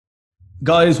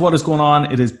Guys, what is going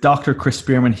on? It is Dr. Chris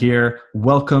Spearman here.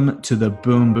 Welcome to the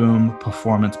Boom Boom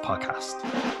Performance Podcast.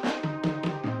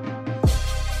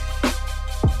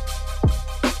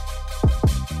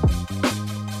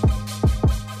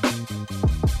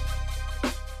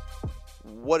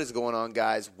 What is going on,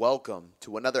 guys? Welcome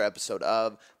to another episode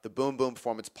of the Boom Boom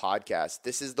Performance Podcast.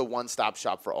 This is the one-stop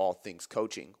shop for all things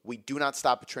coaching. We do not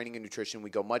stop at training and nutrition.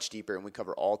 We go much deeper and we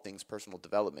cover all things personal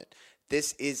development.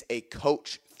 This is a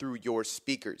coach through your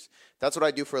speakers. That's what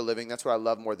I do for a living. That's what I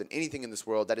love more than anything in this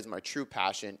world. That is my true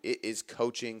passion. It is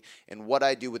coaching. And what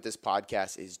I do with this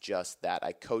podcast is just that.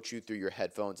 I coach you through your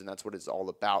headphones, and that's what it's all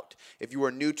about. If you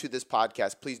are new to this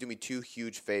podcast, please do me two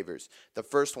huge favors. The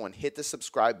first one, hit the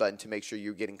subscribe button to make sure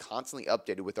you're getting constantly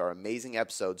updated with our amazing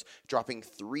episodes, dropping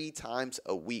 3 times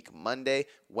a week, Monday,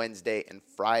 Wednesday, and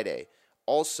Friday.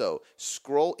 Also,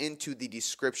 scroll into the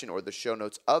description or the show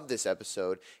notes of this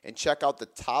episode and check out the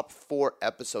top 4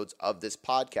 episodes of this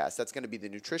podcast. That's going to be the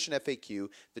Nutrition FAQ,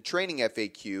 the Training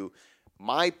FAQ,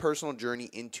 my personal journey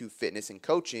into fitness and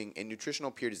coaching, and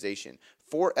nutritional periodization.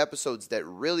 4 episodes that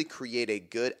really create a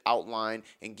good outline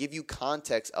and give you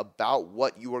context about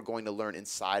what you are going to learn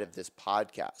inside of this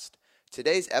podcast.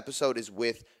 Today's episode is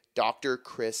with Dr.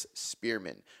 Chris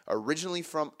Spearman, originally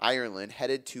from Ireland,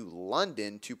 headed to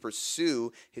London to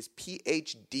pursue his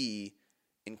PhD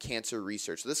in cancer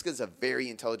research. So this is a very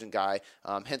intelligent guy,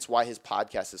 hence why his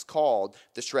podcast is called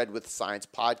the Shred with Science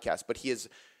Podcast. But he has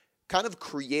kind of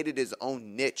created his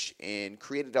own niche and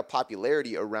created a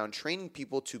popularity around training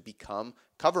people to become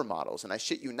cover models. And I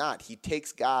shit you not, he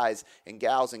takes guys and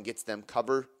gals and gets them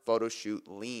cover photo shoot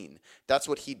lean. That's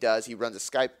what he does. He runs a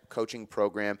Skype coaching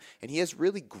program, and he has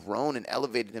really grown and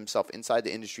elevated himself inside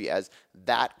the industry as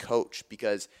that coach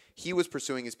because he was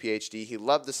pursuing his PhD. He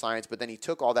loved the science, but then he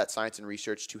took all that science and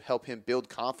research to help him build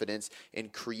confidence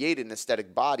and create an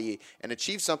aesthetic body and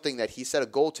achieve something that he set a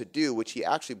goal to do, which he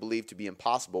actually believed to be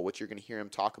impossible, which you're going to hear him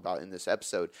talk about in this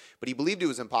episode. But he believed it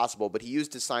was impossible, but he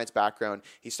used his science background.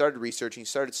 He started researching, he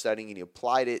started studying, and he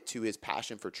applied it to his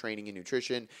passion for training and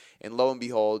nutrition. And lo and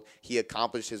behold, he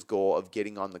accomplished his goal of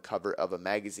getting on the cover of a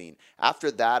magazine. After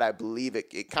that, I believe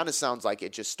it kind of sounds like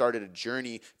it just started a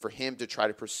journey for him to try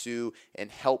to pursue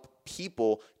and help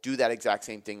people do that exact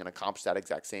same thing and accomplish that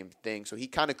exact same thing. So he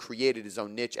kind of created his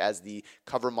own niche as the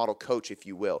cover model coach, if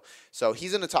you will. So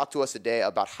he's going to talk to us today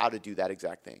about how to do that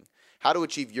exact thing, how to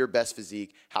achieve your best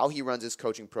physique, how he runs his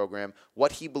coaching program,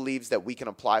 what he believes that we can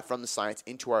apply from the science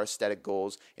into our aesthetic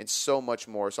goals, and so much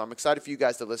more. So I'm excited for you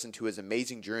guys to listen to his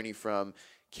amazing journey from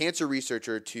cancer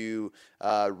researcher to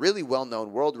really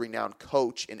well-known, world-renowned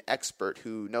coach and expert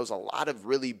who knows a lot of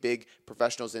really big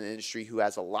professionals in the industry, who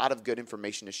has a lot of good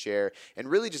information to share, and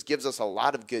really just gives us a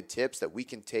lot of good tips that we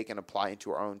can take and apply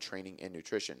into our own training and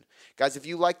nutrition. Guys, if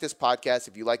you like this podcast,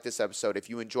 if you like this episode, if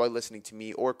you enjoy listening to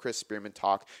me or Chris Spearman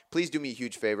talk, please do me a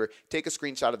huge favor. Take a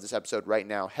screenshot of this episode right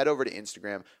now, head over to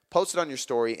Instagram, post it on your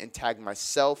story, and tag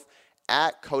myself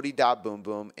at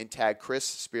Cody.boomboom and tag Chris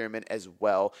Spearman as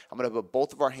well. I'm going to put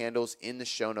both of our handles in the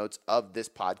show notes of this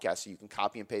podcast so you can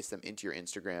copy and paste them into your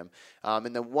Instagram.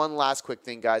 And then one last quick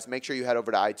thing, guys, make sure you head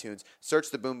over to iTunes,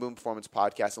 search the Boom Boom Performance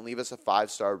Podcast, and leave us a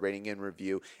 5-star rating and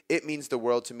review. It means the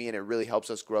world to me, and it really helps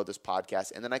us grow this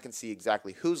podcast. And then I can see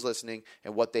exactly who's listening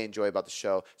and what they enjoy about the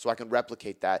show, so I can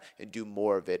replicate that and do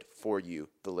more of it for you,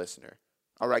 the listener.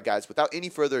 All right, guys, without any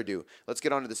further ado, let's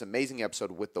get on to this amazing episode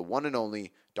with the one and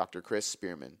only Dr. Chris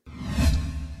Spearman.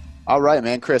 All right,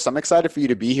 man, Chris, I'm excited for you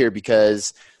to be here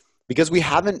because we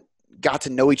haven't got to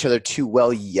know each other too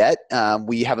well yet.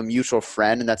 We have a mutual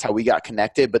friend, and that's how we got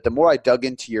connected. But the more I dug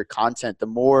into your content, the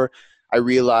more I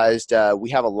realized we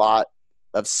have a lot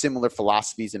of similar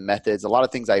philosophies and methods, a lot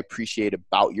of things I appreciate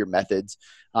about your methods.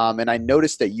 And I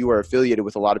noticed that you are affiliated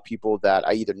with a lot of people that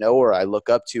I either know or I look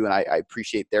up to, and I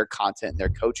appreciate their content and their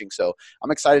coaching. So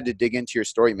I'm excited to dig into your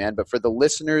story, man. But for the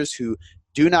listeners who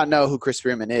do not know who Chris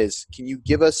Spearman is, can you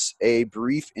give us a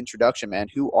brief introduction, man?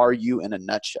 Who are you in a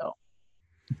nutshell?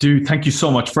 Dude, thank you so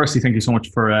much. Firstly, thank you so much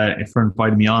for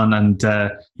inviting me on. And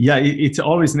it's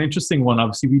always an interesting one.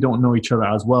 Obviously, we don't know each other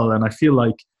as well. And I feel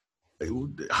like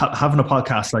having a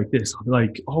podcast like this,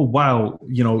 like, oh wow,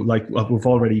 like we've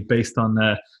already, based on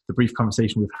the brief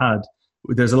conversation we've had,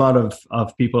 there's a lot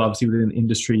of people obviously within the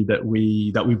industry that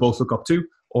we both look up to,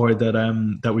 or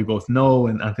that we both know,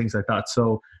 and things like that.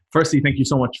 So firstly, thank you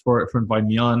so much for inviting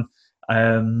me on.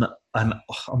 And I'm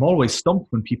always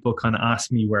stumped when people kind of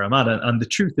ask me where I'm at, and the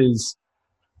truth is,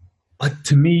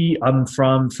 to me, I'm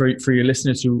from, for your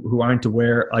listeners who aren't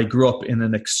aware, I grew up in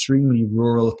an extremely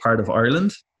rural part of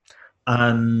Ireland.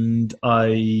 And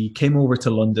I came over to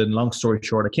London. Long story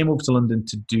short, I came over to London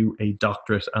to do a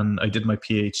doctorate, and I did my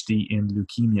PhD in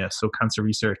leukemia, so cancer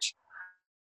research.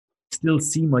 Still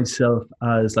see myself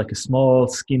as like a small,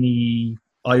 skinny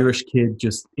Irish kid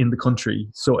just in the country.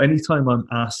 So anytime I'm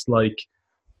asked like,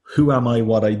 who am I,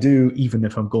 what I do, even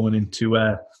if I'm going into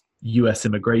US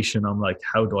immigration, I'm like,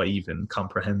 how do I even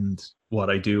comprehend what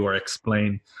I do or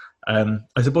explain?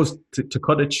 I suppose to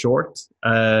cut it short,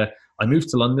 I moved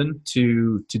to London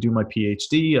to do my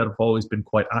PhD. I've always been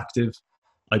quite active.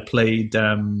 I played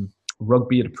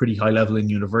rugby at a pretty high level in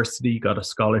university, got a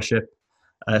scholarship.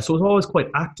 So I was always quite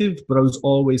active, but I was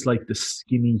always like the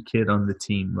skinny kid on the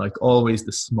team, like always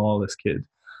the smallest kid.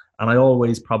 And I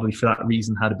always, probably for that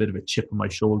reason, had a bit of a chip on my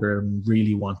shoulder and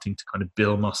really wanting to kind of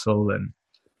build muscle and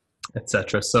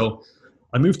etc. So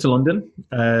I moved to London,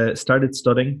 started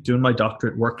studying, doing my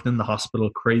doctorate, working in the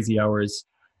hospital, crazy hours,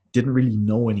 didn't really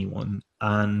know anyone.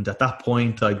 And at that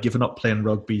point, I'd given up playing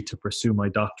rugby to pursue my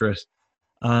doctorate.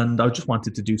 And I just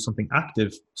wanted to do something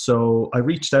active. So I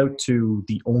reached out to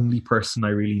the only person I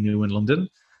really knew in London.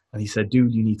 And he said,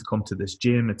 dude, you need to come to this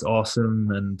gym. It's awesome.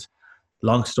 And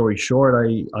long story short,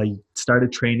 I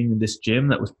started training in this gym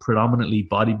that was predominantly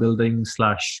bodybuilding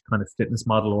slash kind of fitness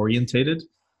model orientated,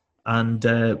 and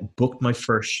booked my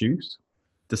first shoot.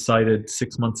 Decided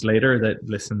 6 months later that,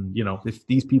 listen, if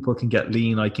these people can get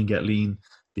lean, I can get lean,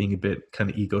 being a bit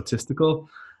kind of egotistical.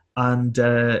 And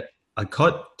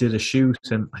did a shoot,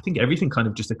 and I think everything kind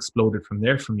of just exploded from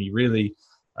there for me, really.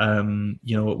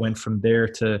 It went from there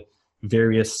to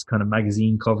various kind of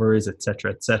magazine covers,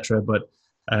 etc., etc. But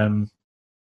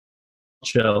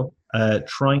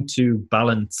trying to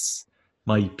balance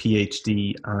my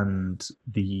PhD and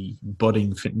the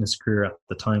budding fitness career at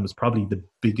the time was probably the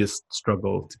biggest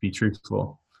struggle, to be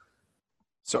truthful.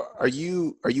 So are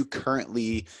you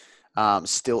currently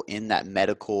still in that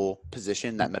medical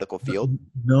position, that medical field?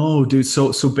 No, dude.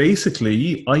 So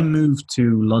basically, I moved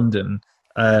to London.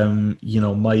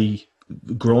 My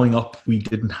growing up, we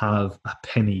didn't have a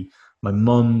penny. My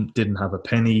mum didn't have a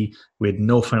penny. We had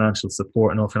no financial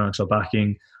support, no financial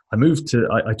backing.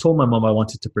 I told my mum I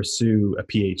wanted to pursue a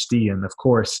PhD. And of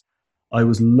course, I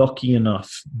was lucky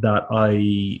enough that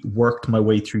I worked my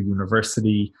way through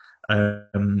university,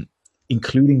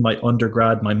 including my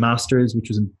undergrad, my master's, which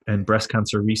was in breast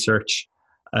cancer research,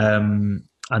 and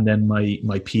then my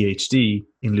PhD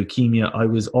in leukemia. I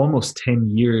was almost 10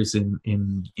 years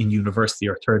in university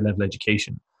or third level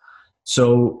education.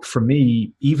 So for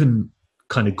me, even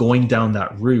kind of going down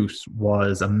that route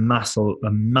was a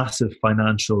massive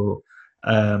financial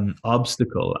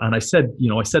obstacle. And I said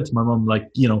to my mom, like,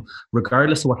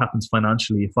 regardless of what happens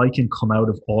financially, if I can come out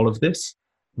of all of this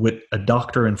with a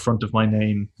doctor in front of my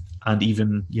name and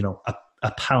even,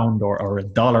 a pound or a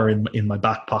dollar in my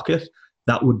back pocket,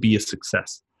 that would be a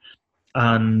success.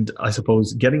 And I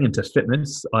suppose getting into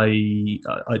fitness, when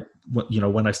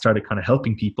I started kind of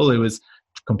helping people, it was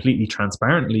completely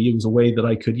transparently. It was a way that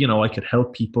I could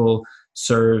help people,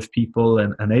 serve people,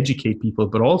 and educate people,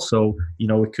 but also,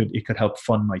 it could help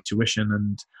fund my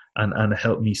tuition and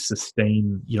help me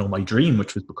sustain, my dream,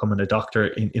 which was becoming a doctor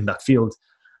in that field.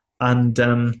 And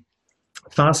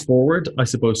fast forward, I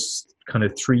suppose, kind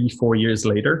of 3-4 years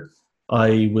later,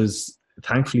 I was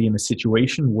thankfully in a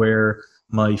situation where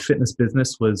my fitness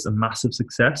business was a massive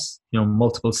success,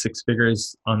 multiple six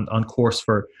figures, on course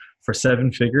for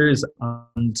 7 figures,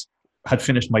 and had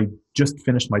just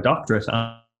finished my doctorate.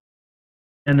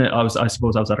 And I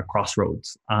suppose I was at a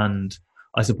crossroads, and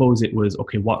I suppose it was,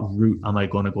 okay, what route am I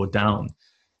going to go down?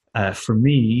 For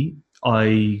me,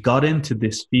 I got into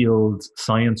this field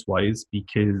science-wise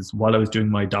because while I was doing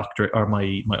my doctorate or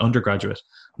my undergraduate,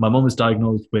 my mom was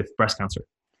diagnosed with breast cancer.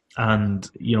 And,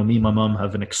 me and my mom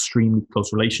have an extremely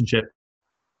close relationship.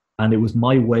 And it was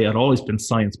my way. I'd always been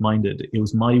science-minded. It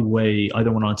was my way. I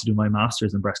then went on to do my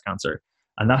master's in breast cancer.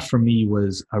 And that for me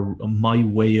was my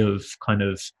way of kind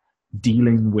of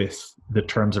dealing with the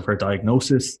terms of her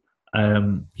diagnosis,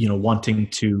 wanting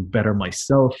to better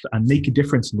myself and make a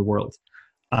difference in the world.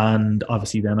 And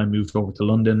obviously then I moved over to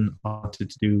London. I wanted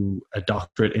to do a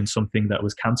doctorate in something that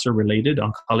was cancer related,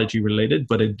 oncology related,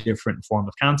 but a different form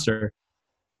of cancer.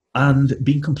 And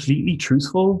being completely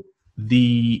truthful,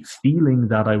 the feeling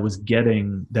that I was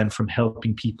getting then from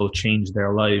helping people change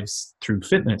their lives through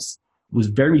fitness was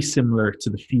very similar to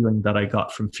the feeling that I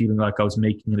got from feeling like I was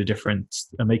making a difference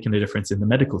in the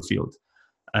medical field.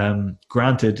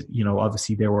 Granted,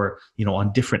 obviously they were,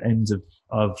 on different ends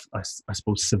of I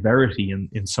suppose severity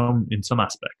in some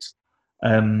aspects.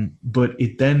 But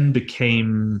it then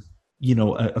became,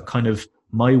 a kind of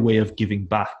my way of giving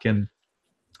back. And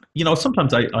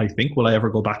sometimes I think, will I ever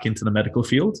go back into the medical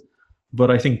field? But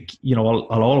I think,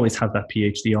 I'll always have that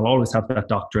PhD. I'll always have that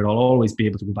doctorate. I'll always be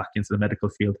able to go back into the medical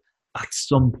field at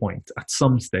some point, at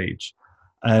some stage.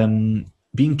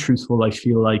 Being truthful, I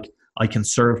feel like I can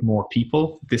serve more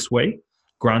people this way.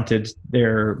 Granted,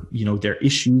 their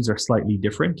issues are slightly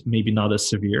different, maybe not as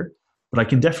severe, but I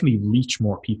can definitely reach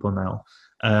more people now.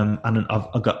 And I've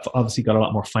obviously got a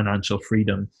lot more financial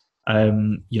freedom.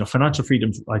 Financial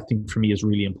freedom, I think, for me is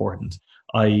really important.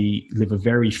 I live a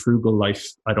very frugal life.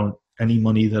 Any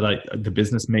money that the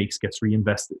business makes gets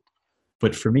reinvested.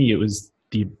 But for me, it was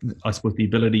the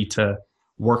ability to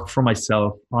work for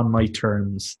myself on my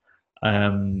terms,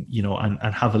 and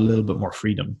have a little bit more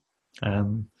freedom.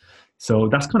 So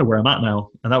that's kind of where I'm at now.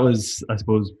 And that was, I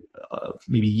suppose,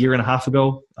 maybe a year and a half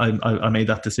ago, I made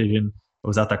that decision. I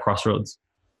was at that crossroads.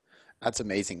 That's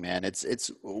amazing, man.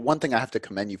 It's one thing I have to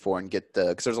commend you for and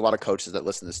because there's a lot of coaches that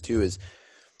listen to this too, is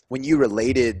when you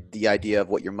related the idea of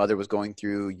what your mother was going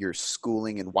through, your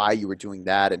schooling and why you were doing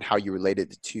that and how you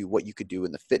related it to what you could do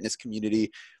in the fitness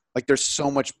community. Like there's so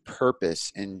much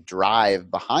purpose and drive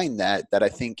behind that I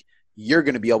think you're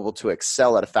going to be able to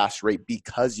excel at a fast rate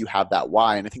because you have that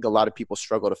why. And I think a lot of people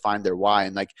struggle to find their why.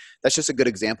 And like, that's just a good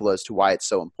example as to why it's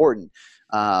so important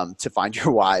to find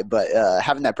your why. But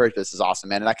having that purpose is awesome,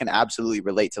 man. And I can absolutely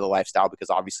relate to the lifestyle because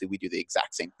obviously we do the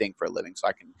exact same thing for a living. So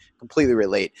I can completely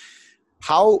relate.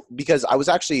 Because I was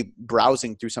actually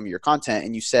browsing through some of your content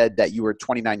and you said that you were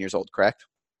 29 years old, correct?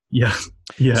 Yeah.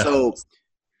 Yeah. So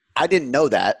I didn't know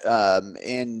that.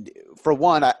 And for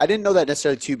one, I didn't know that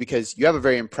necessarily too, because you have a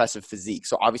very impressive physique.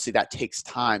 So obviously that takes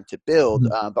time to build,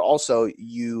 but also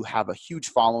you have a huge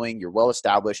following. You're well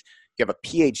established. You have a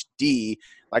PhD.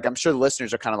 Like I'm sure the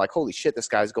listeners are kind of like, holy shit, this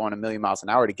guy's going a million miles an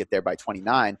hour to get there by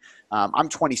 29. I'm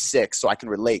 26, so I can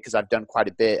relate because I've done quite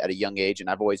a bit at a young age and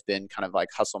I've always been kind of like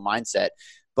hustle mindset.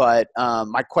 But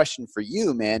my question for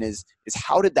you, man, is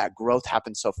how did that growth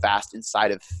happen so fast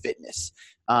inside of fitness?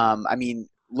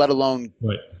 Let alone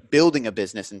building a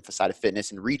business inside of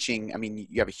fitness and reaching. I mean,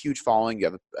 you have a huge following, you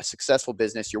have a successful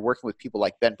business, you're working with people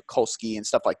like Ben Pakulski and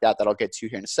stuff like that I'll get to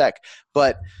here in a sec.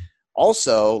 But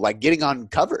also like getting on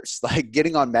covers, like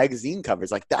getting on magazine covers,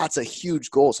 like that's a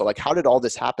huge goal. So like, how did all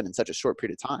this happen in such a short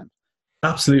period of time?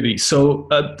 Absolutely. So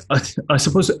I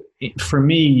suppose for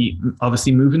me,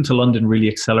 obviously moving to London really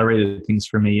accelerated things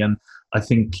for me. And I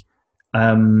think,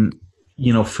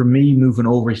 for me moving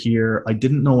over here, I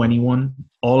didn't know anyone.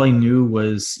 All I knew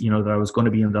was, that I was going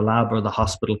to be in the lab or the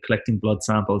hospital collecting blood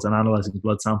samples and analyzing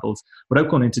blood samples. Without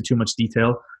going into too much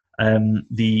detail, my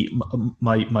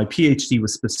PhD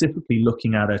was specifically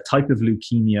looking at a type of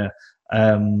leukemia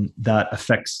that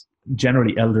affects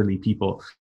generally elderly people.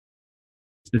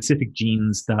 Specific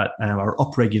genes that are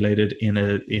upregulated in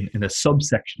a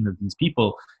subsection of these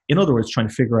people. In other words, trying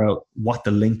to figure out what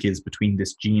the link is between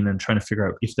this gene and trying to figure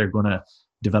out if they're going to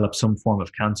develop some form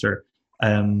of cancer,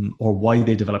 or why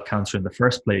they develop cancer in the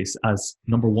first place. As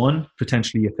number one,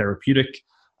 potentially a therapeutic,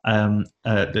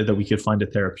 that we could find a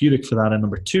therapeutic for that, and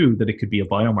number two, that it could be a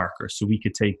biomarker, so we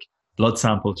could take blood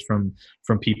samples from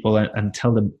people and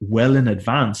tell them well in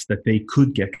advance that they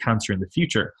could get cancer in the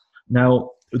future. Now,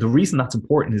 the reason that's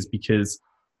important is because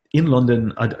in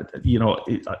London,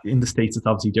 in the States, it's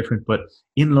obviously different, but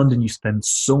in London, you spend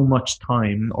so much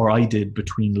time, or I did,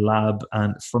 between lab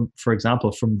and for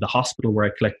example, from the hospital where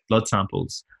I collect blood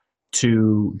samples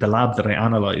to the lab that I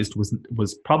analyzed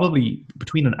was probably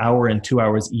between an hour and 2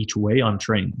 hours each way on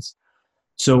trains.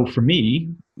 So for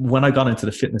me, when I got into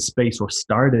the fitness space or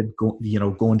started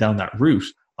going down that route,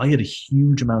 I had a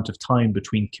huge amount of time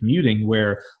between commuting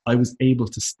where I was able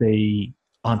to stay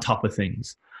on top of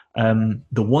things.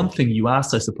 The one thing you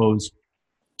asked, I suppose,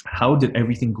 how did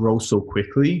everything grow so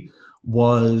quickly,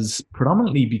 was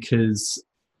predominantly because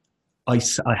I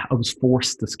was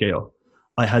forced to scale.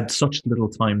 I had such little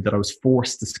time that I was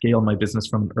forced to scale my business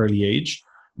from an early age,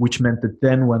 which meant that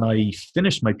then when I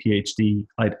finished my PhD,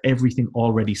 I had everything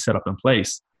already set up in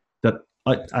place. That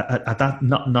at that,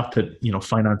 not that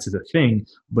finance is a thing,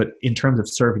 but in terms of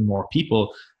serving more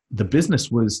people, the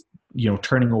business was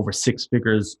turning over six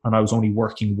figures, and I was only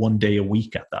working 1 day a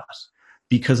week at that,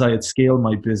 because I had scaled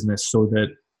my business so that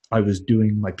I was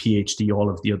doing my PhD all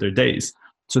of the other days.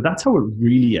 So that's how it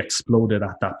really exploded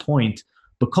at that point.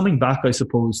 But coming back, I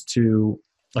suppose, to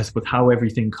how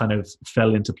everything kind of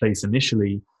fell into place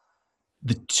initially,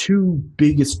 the two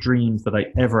biggest dreams that I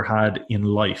ever had in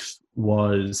life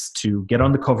was to get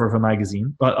on the cover of a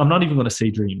magazine. But I'm not even going to say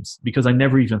dreams, because I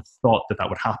never even thought that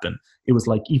would happen. It was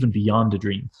like even beyond a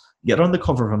dream. Get on the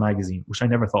cover of a magazine, which I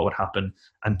never thought would happen.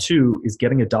 And two is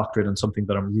getting a doctorate in something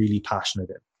that I'm really passionate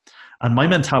in. And my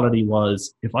mentality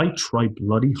was, if I try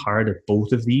bloody hard at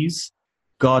both of these,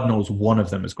 God knows one of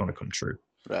them is going to come true.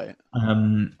 Right.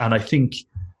 And I think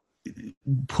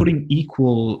putting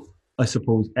equal, I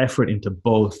suppose, effort into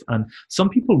both. And some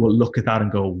people will look at that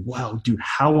and go, wow, dude,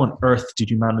 how on earth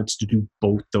did you manage to do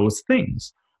both those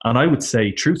things? And I would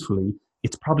say, truthfully,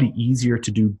 it's probably easier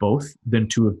to do both than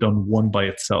to have done one by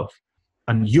itself.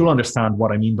 And you'll understand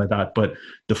what I mean by that. But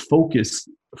the focus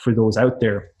for those out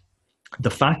there, the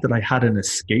fact that I had an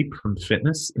escape from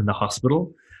fitness in the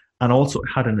hospital, and also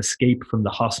had an escape from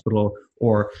the hospital,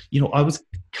 or, I was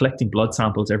collecting blood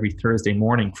samples every Thursday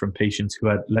morning from patients who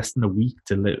had less than a week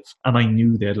to live. And I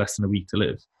knew they had less than a week to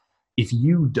live. If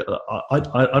you, I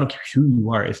don't care who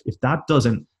you are, if that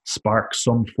doesn't spark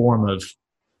some form of,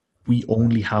 we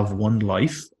only have one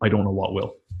life, I don't know what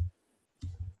will.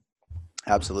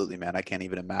 Absolutely, man. I can't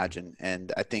even imagine.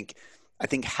 And I think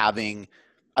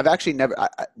I've actually never,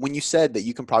 when you said that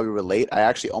you can probably relate, I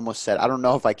actually almost said, I don't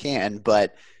know if I can,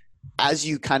 but as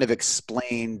you kind of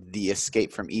explained the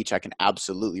escape from each, I can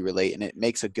absolutely relate. And it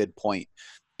makes a good point.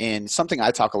 And something I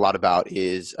talk a lot about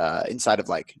is inside of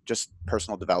like just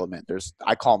personal development.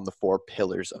 I call them the 4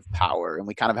 pillars of power. And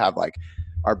we kind of have like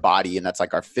our body, and that's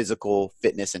like our physical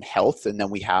fitness and health. And then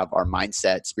we have our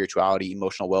mindset, spirituality,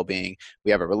 emotional well-being.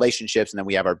 We have our relationships, and then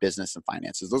we have our business and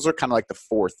finances. Those are kind of like the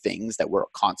 4 things that we're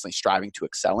constantly striving to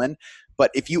excel in.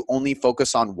 But if you only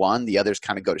focus on one, the others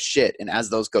kind of go to shit. And as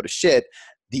those go to shit,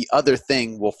 the other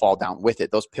thing will fall down with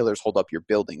it. Those pillars hold up your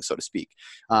building, so to speak.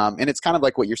 And it's kind of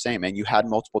like what you're saying, man. You had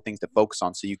multiple things to focus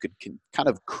on, so you could kind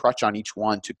of crutch on each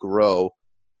one to grow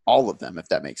all of them, if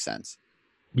that makes sense.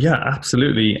 Yeah,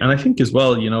 absolutely. And I think as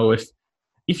well,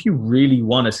 if you really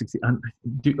want to succeed, and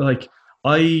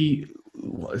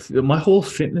my whole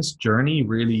fitness journey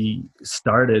really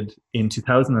started in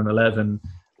 2011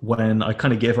 when I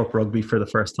kind of gave up rugby for the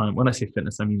first time. When I say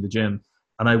fitness, I mean the gym.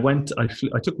 And I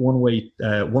took one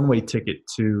way ticket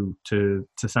to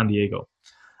San Diego,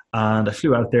 and I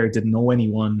flew out there. Didn't know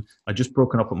anyone. I just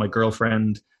broken up with my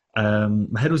girlfriend.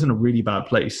 My head was in a really bad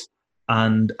place.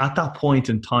 And at that point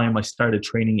in time, I started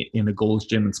training in a Gold's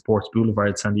Gym in Sports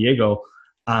Boulevard, San Diego.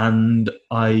 And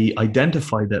I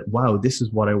identified that, wow, this is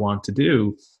what I want to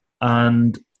do.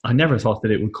 And I never thought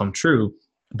that it would come true.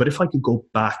 But if I could go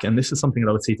back, and this is something that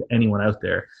I would say to anyone out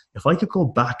there, if I could go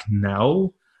back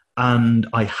now and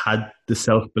I had the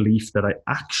self-belief that I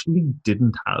actually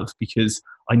didn't have, because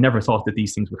I never thought that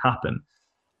these things would happen,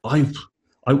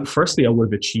 firstly, I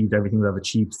would have achieved everything that I've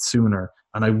achieved sooner,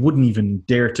 and I wouldn't even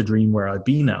dare to dream where I'd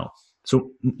be now.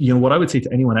 So, what I would say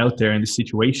to anyone out there in this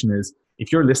situation is,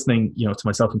 if you're listening, to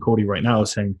myself and Cody right now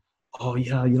saying, oh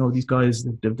yeah, these guys,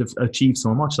 they've achieved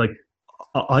so much. Like,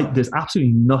 there's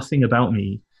absolutely nothing about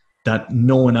me that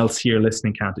no one else here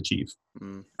listening can't achieve.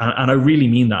 And I really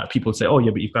mean that. People say, oh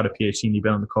yeah, but you've got a PhD and you've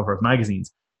been on the cover of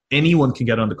magazines. Anyone can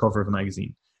get on the cover of a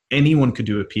magazine. Anyone could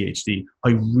do a PhD.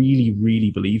 I really,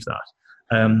 really believe that.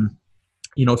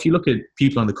 If you look at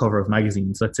people on the cover of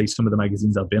magazines, let's say some of the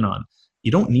magazines I've been on,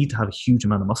 you don't need to have a huge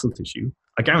amount of muscle tissue.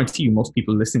 I guarantee you most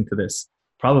people listening to this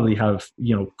probably have,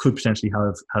 could potentially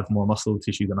have more muscle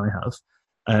tissue than I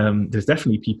have. There's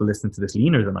definitely people listening to this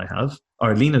leaner than I have,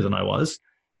 or leaner than I was.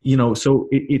 So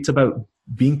it's about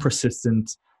being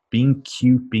persistent, being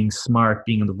cute, being smart,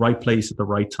 being in the right place at the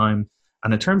right time.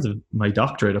 And in terms of my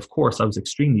doctorate, of course, I was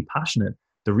extremely passionate.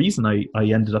 The reason I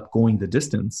ended up going the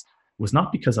distance was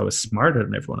not because I was smarter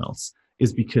than everyone else,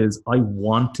 is because I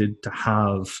wanted to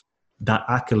have that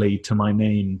accolade to my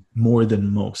name more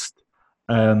than most.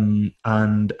 And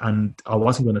I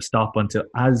wasn't going to stop until,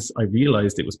 as I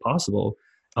realized it was possible,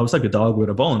 I was like a dog with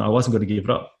a bone. I wasn't going to give it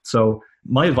up. So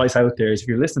my advice out there is, if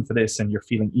you're listening to this and you're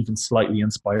feeling even slightly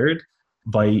inspired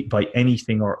by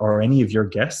anything or any of your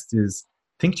guests, is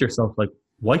think to yourself, like,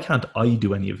 why can't I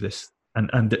do any of this?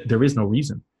 And there is no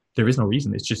reason. There is no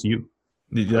reason. It's just you.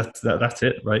 That's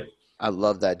it, right? I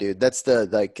love that, dude. That's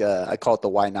I call it the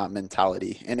why not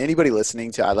mentality. And anybody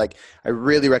listening to, I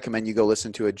really recommend you go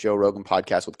listen to a Joe Rogan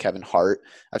podcast with Kevin Hart.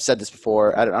 I've said this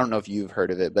before. I don't know if you've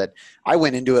heard of it, but I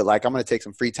went into it like, I'm going to take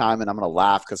some free time and I'm going to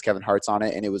laugh because Kevin Hart's on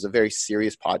it. And it was a very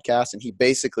serious podcast. And he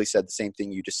basically said the same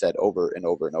thing you just said over and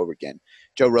over and over again.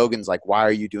 Joe Rogan's like, why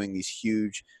are you doing these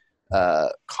huge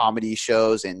comedy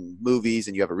shows and movies,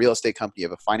 and you have a real estate company, you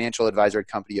have a financial advisory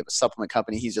company, you have a supplement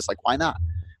company? He's just like, why not?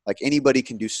 Like, anybody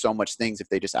can do so much things if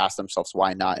they just ask themselves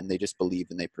why not, and they just believe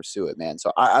and they pursue it, man.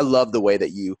 So I love the way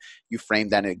that you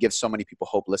framed that, and it gives so many people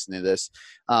hope listening to this.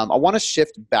 I want to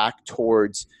shift back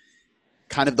towards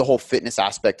kind of the whole fitness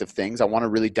aspect of things. I want to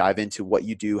really dive into what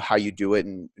you do, how you do it,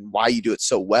 and why you do it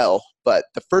so well. But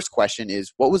the first question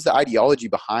is, what was the ideology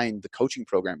behind the coaching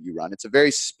program you run? It's a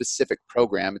very specific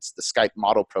program. It's the Skype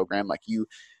model program. Like, you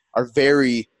are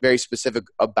very, very specific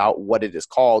about what it is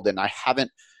called. And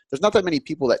there's not that many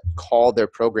people that call their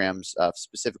programs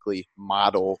specifically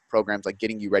model programs, like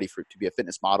getting you ready to be a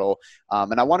fitness model.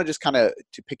 And I want to just kind of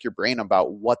to pick your brain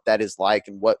about what that is like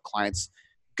and what clients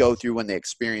go through when they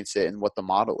experience it and what the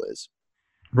model is.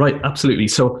 Right, absolutely.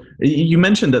 So you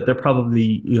mentioned that there are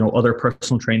probably, other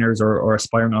personal trainers or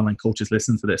aspiring online coaches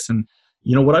listen to this. And,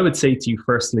 what I would say to you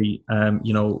firstly,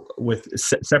 with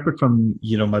separate from,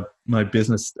 my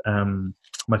business,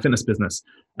 my fitness business,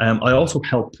 I also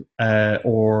help,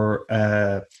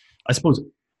 I suppose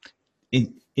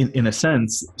in a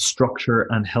sense, structure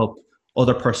and help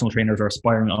other personal trainers or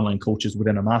aspiring online coaches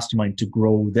within a mastermind to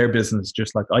grow their business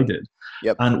just like I did.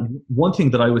 Yep. And one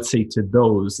thing that I would say to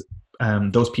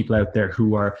those people out there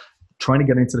who are trying to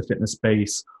get into the fitness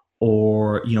space,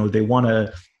 or they want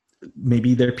to,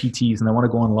 maybe they're PTs and they want to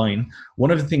go online, one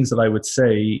of the things that I would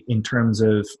say in terms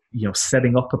of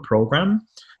setting up a program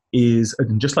is,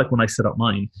 and just like when I set up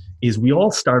mine, is we all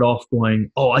start off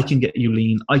going, oh, I can get you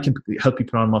lean, I can help you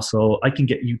put on muscle, I can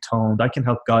get you toned, I can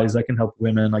help guys, I can help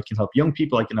women, I can help young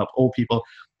people, I can help old people.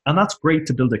 And that's great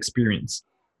to build experience.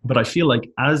 But I feel like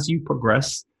as you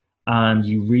progress and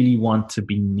you really want to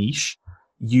be niche,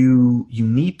 you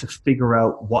need to figure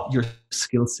out what your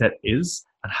skill set is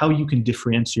and how you can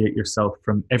differentiate yourself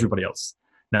from everybody else.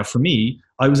 Now, for me,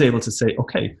 I was able to say,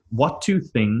 okay, what two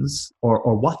things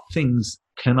or what things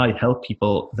can I help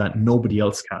people that nobody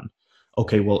else can?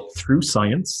 Okay, well, through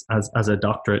science as a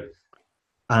doctorate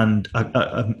and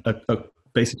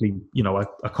basically,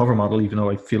 a cover model, even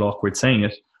though I feel awkward saying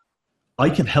it,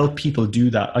 I can help people do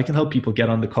that. I can help people get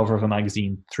on the cover of a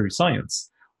magazine through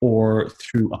science or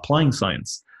through applying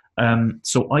science.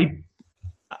 So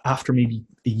after maybe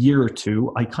a year or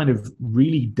two, I kind of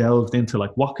really delved into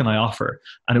like, what can I offer?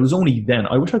 And it was only then,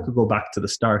 I wish I could go back to the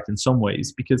start in some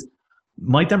ways, because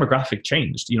my demographic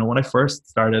changed. When I first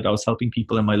started, I was helping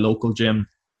people in my local gym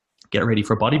get ready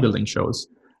for bodybuilding shows.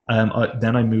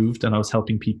 Then I moved and I was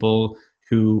helping people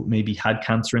who maybe had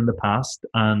cancer in the past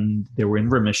and they were in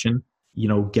remission,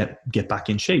 get back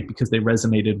in shape because they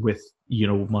resonated with,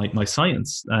 my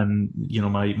science and,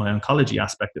 my oncology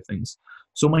aspect of things.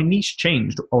 So my niche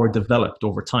changed or developed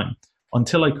over time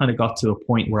until I kind of got to a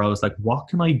point where I was like, what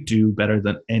can I do better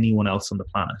than anyone else on the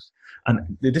planet?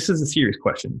 And this is a serious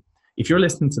question. If you're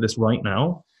listening to this right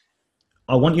now,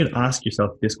 I want you to ask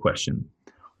yourself this question.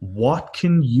 What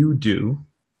can you do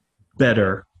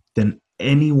better than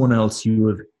anyone else you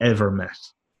have ever met?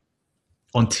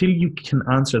 Until you can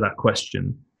answer that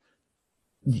question,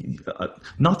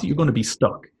 not that you're going to be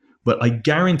stuck, but I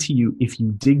guarantee you, if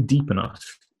you dig deep enough,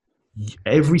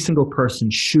 every single person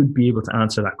should be able to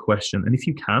answer that question. And if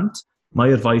you can't, my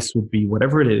advice would be,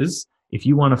 whatever it is, if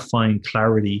you want to find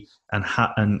clarity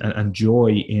and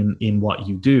joy in what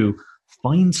you do,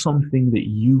 find something that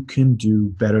you can do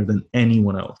better than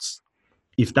anyone else.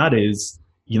 If that is,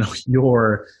 you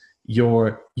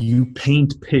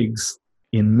paint pigs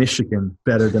in Michigan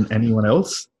better than anyone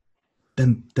else,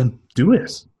 then do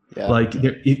it. Yeah. Like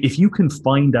if you can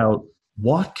find out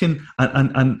what can,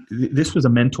 and this was a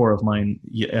mentor of mine,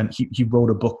 and he wrote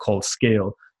a book called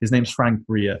Scale. His name's Frank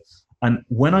Bria. And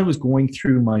when I was going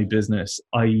through my business,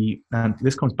 and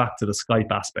this comes back to the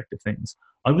Skype aspect of things,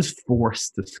 I was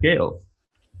forced to scale.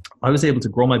 I was able to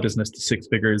grow my business to 6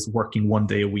 figures working 1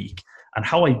 day a week. And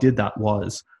how I did that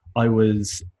was I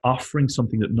was offering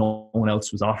something that no one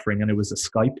else was offering. And it was a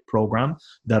Skype program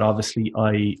that obviously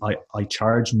I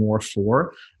charge more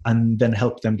for, and then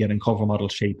help them get in cover model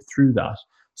shape through that.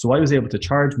 So I was able to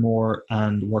charge more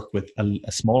and work with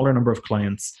a smaller number of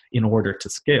clients in order to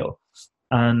scale.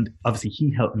 And obviously he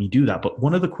helped me do that. But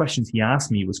one of the questions he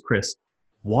asked me was, Chris,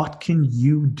 what can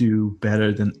you do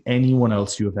better than anyone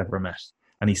else you have ever met?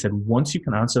 And he said, once you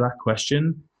can answer that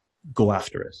question, go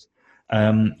after it.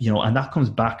 And that comes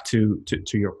back to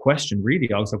your question,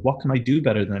 really. I was like, what can I do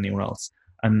better than anyone else?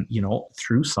 And,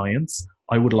 through science,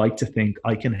 I would like to think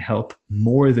I can help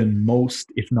more than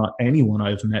most, if not anyone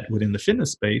I've met within the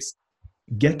fitness space,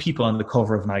 get people on the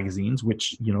cover of magazines,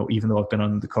 which, even though I've been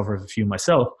on the cover of a few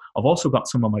myself, I've also got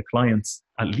some of my clients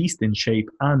at least in shape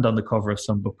and on the cover of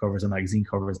some book covers and magazine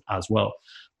covers as well.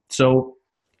 So,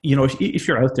 if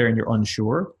you're out there and you're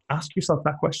unsure, ask yourself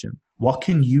that question. What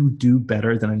can you do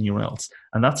better than anyone else?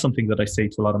 And that's something that I say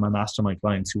to a lot of my mastermind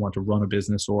clients who want to run a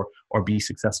business or be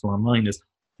successful online is,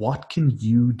 what can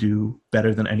you do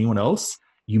better than anyone else?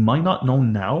 You might not know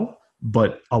now,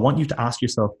 but I want you to ask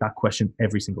yourself that question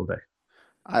every single day.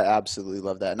 I absolutely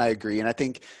love that. And I agree. And I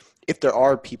think if there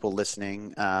are people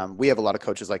listening, we have a lot of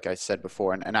coaches, like I said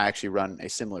before, and I actually run a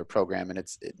similar program, and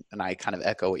I kind of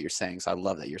echo what you're saying. So I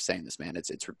love that you're saying this, man.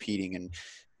 It's repeating, and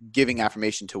giving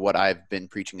affirmation to what I've been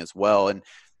preaching as well. And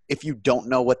if you don't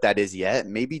know what that is yet,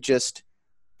 maybe just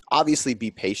obviously be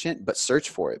patient, but search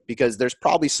for it, because there's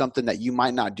probably something that you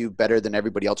might not do better than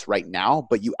everybody else right now,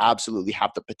 but you absolutely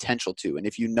have the potential to. And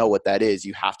if you know what that is,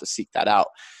 you have to seek that out.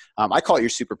 I call it your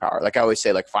superpower. Like I always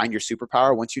say, like, find your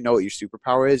superpower. Once you know what your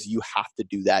superpower is, you have to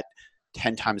do that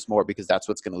 10 times more, because that's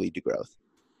what's going to lead to growth.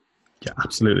 Yeah,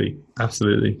 absolutely.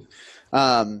 Absolutely.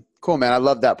 Cool, man. I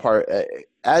love that part.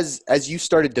 As you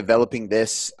started developing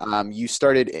this, you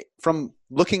started from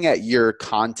looking at your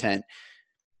content.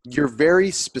 You're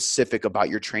very specific about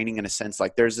your training in a sense.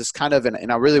 Like there's this kind of,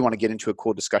 and I really want to get into a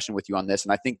cool discussion with you on this.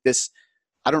 And I think this,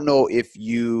 I don't know if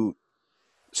you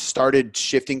started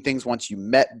shifting things once you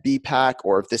met BPAC,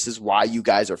 or if this is why you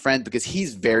guys are friends, because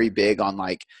he's very big on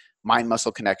like mind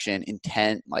muscle connection,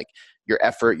 intent, like your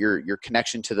effort, your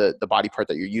connection to the body part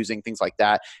that you're using, things like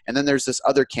that. And then there's this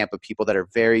other camp of people that are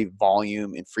very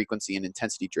volume and frequency and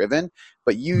intensity driven.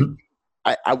 But you,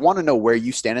 I want to know where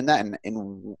you stand in that,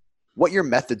 and what your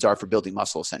methods are for building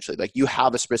muscle, essentially. Like you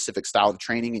have a specific style of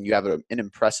training, and you have an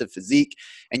impressive physique,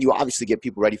 and you obviously get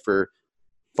people ready for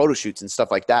photo shoots and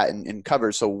stuff like that, and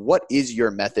covers. So what is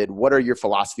your method? What are your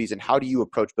philosophies, and how do you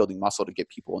approach building muscle to get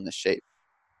people in this shape?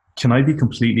 Can I be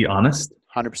completely honest?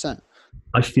 100%.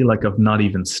 I feel like I've not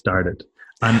even started.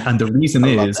 And the reason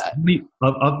is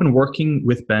I've been working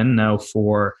with Ben now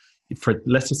for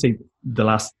let's just say the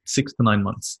last 6 to 9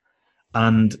 months.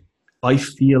 And I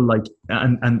feel like,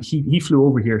 and he flew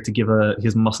over here to give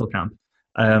his muscle camp.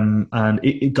 And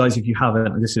guys, if you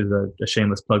haven't, this is a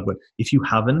shameless plug, but if you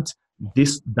haven't,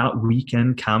 that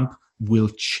weekend camp will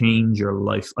change your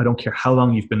life. I don't care how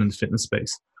long you've been in the fitness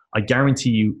space. I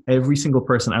guarantee you, every single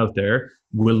person out there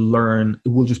will learn. It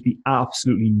will just be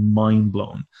absolutely mind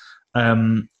blown.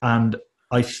 And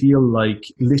I feel like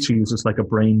literally it was just like a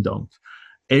brain dump.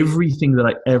 Everything that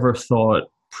I ever thought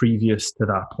previous to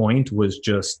that point was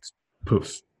just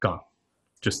poof, gone,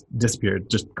 just disappeared,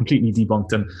 just completely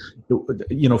debunked.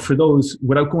 And for those,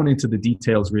 without going into the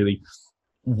details, really,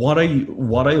 what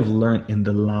I've learned in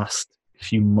the last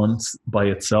few months by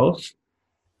itself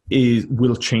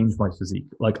will change my physique.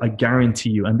 Like I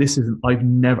guarantee you. And this isn't,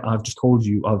 I've just told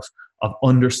you, I've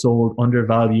undersold,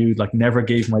 undervalued, like never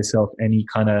gave myself any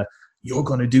kind of, you're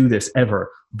going to do this ever.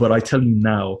 But I tell you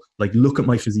now, like look at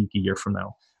my physique a year from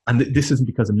now. And this isn't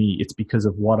because of me. It's because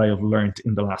of what I have learned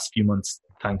in the last few months,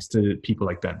 thanks to people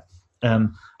like Ben.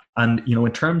 And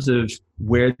in terms of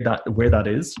where that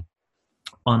is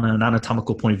on an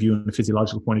anatomical point of view and a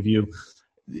physiological point of view,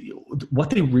 what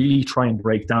they really try and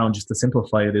break down, just to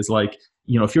simplify it, is like,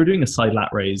 if you're doing a side lat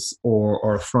raise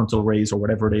or a frontal raise or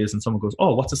whatever it is, and someone goes,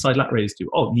 oh, what's a side lat raise do?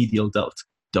 Oh, medial delt.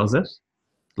 Does it?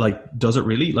 Like, does it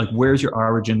really? Like, where's your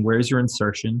origin? Where's your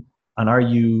insertion? And are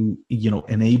you,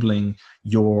 enabling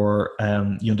your,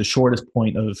 the shortest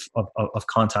point of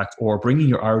contact, or bringing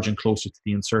your origin closer to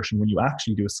the insertion when you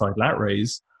actually do a side lat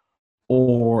raise?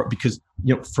 Or because,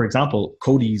 for example,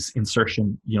 Cody's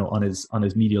insertion, on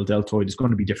his medial deltoid is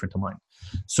going to be different to mine.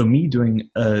 So me doing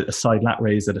a side lat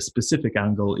raise at a specific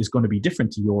angle is going to be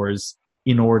different to yours,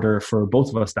 in order for both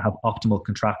of us to have optimal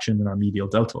contraction in our medial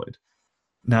deltoid.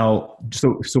 Now,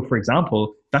 so for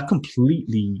example, that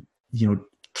completely,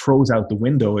 throws out the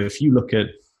window if you look at,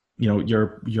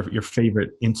 your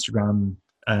favorite Instagram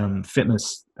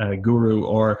fitness guru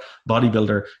or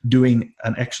bodybuilder doing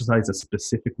an exercise a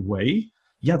specific way.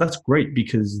 Yeah, that's great,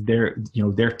 because their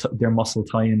muscle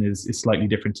tie-in is slightly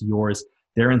different to yours.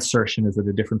 Their insertion is at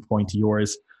a different point to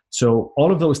yours. So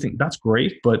all of those things, that's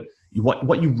great. But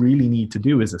what you really need to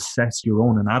do is assess your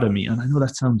own anatomy. And I know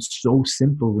that sounds so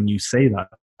simple when you say that.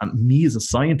 And me as a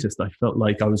scientist, I felt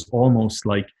like I was almost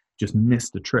like just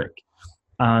missed the trick.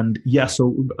 And yeah,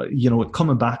 so,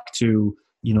 coming back to,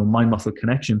 mind muscle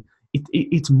connection,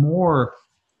 it's more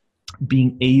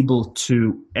being able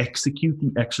to execute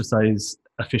the exercise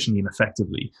efficiently and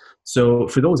effectively. So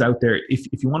for those out there,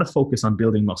 if you want to focus on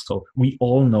building muscle, we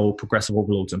all know progressive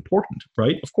overload is important,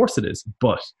 right? Of course it is.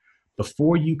 But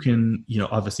before you can,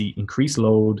 obviously increase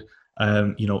load,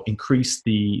 increase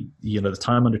the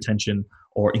time under tension,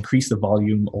 or increase the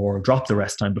volume, or drop the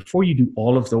rest time, before you do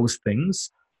all of those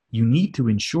things, you need to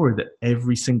ensure that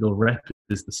every single rep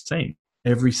is the same.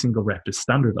 Every single rep is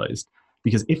standardized.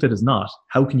 Because if it is not,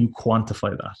 how can you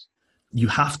quantify that? You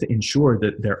have to ensure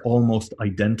that they're almost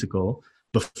identical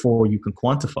before you can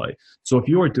quantify. So if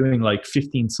you're doing like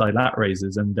 15 side lat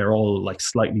raises and they're all like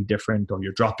slightly different, or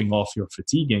you're dropping off, you're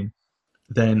fatiguing,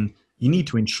 then you need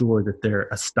to ensure that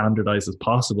they're as standardized as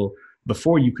possible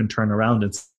before you can turn around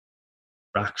and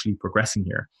actually progressing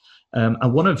here. And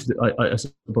one of I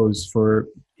suppose,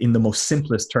 in the most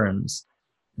simplest terms,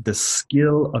 the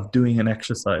skill of doing an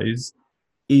exercise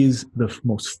is the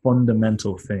most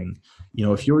fundamental thing.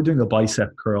 If you're doing a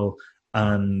bicep curl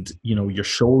and, your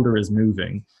shoulder is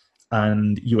moving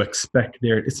and you expect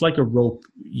it's like a rope,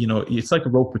 it's like a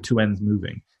rope with two ends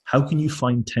moving. How can you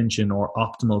find tension or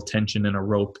optimal tension in a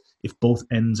rope if both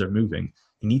ends are moving?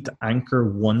 You need to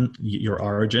anchor your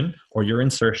origin or your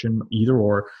insertion, either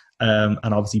or, and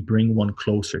obviously bring one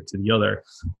closer to the other.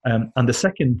 And the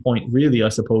second point really, I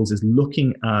suppose, is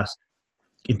looking at,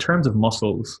 in terms of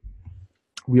muscles,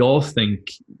 we all think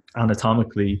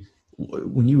anatomically,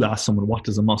 when you ask someone, what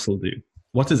does a muscle do?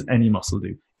 What does any muscle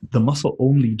do? The muscle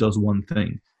only does one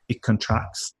thing. It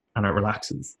contracts and it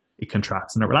relaxes. It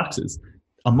contracts and it relaxes.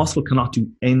 A muscle cannot do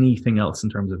anything else in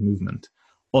terms of movement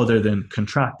other than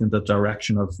contract in the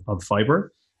direction of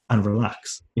fiber and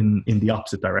relax in the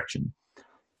opposite direction.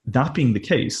 That being the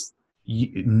case,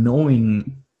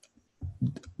 knowing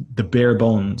the bare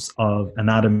bones of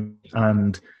anatomy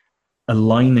and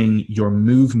aligning your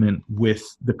movement with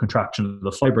the contraction of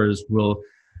the fibers will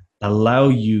allow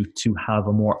you to have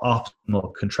a more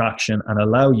optimal contraction and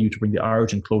allow you to bring the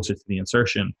origin closer to the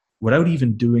insertion without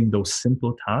even doing those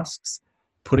simple tasks.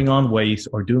 Putting on weight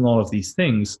or doing all of these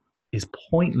things is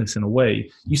pointless in a way.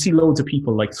 You see loads of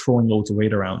people like throwing loads of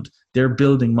weight around. They're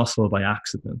building muscle by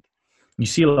accident. You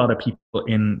see a lot of people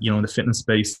in the fitness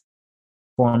space,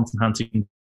 performance enhancing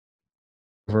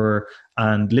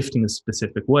and lifting a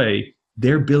specific way.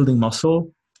 They're building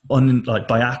muscle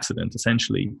by accident,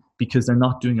 essentially, because they're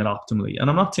not doing it optimally. And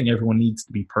I'm not saying everyone needs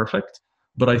to be perfect,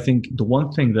 but I think the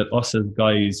one thing that us as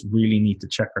guys really need to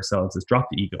check ourselves is drop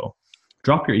the ego.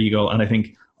 Drop your ego. And I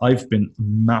think I've been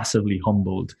massively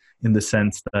humbled in the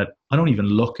sense that I don't even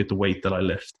look at the weight that I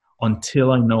lift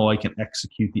until I know I can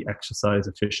execute the exercise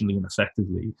efficiently and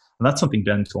effectively. And that's something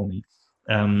Ben told me.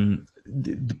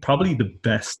 Probably the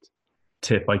best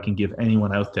tip I can give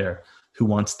anyone out there who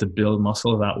wants to build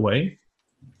muscle that way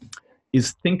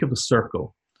is think of a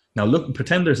circle. Now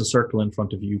pretend there's a circle in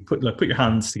front of you. Put your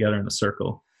hands together in a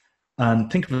circle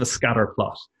and think of a scatter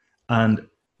plot. And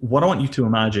what I want you to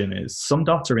imagine is some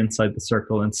dots are inside the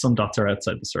circle and some dots are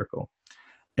outside the circle.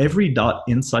 Every dot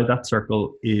inside that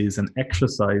circle is an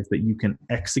exercise that you can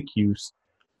execute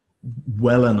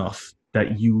well enough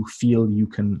that you feel you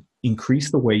can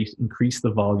increase the weight, increase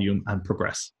the volume, and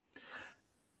progress.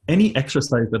 Any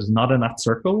exercise that is not in that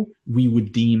circle, we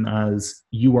would deem as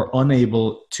you are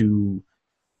unable to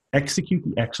execute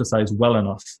the exercise well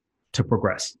enough to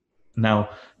progress. Now,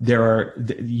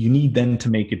 you need then to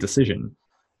make a decision.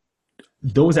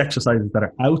 Those exercises that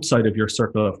are outside of your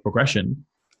circle of progression,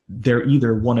 they're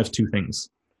either one of two things.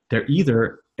 They're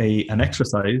either an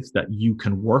exercise that you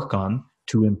can work on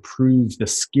to improve the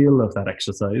skill of that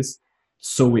exercise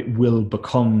so it will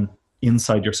become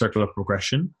inside your circle of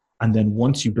progression. And then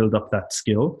once you build up that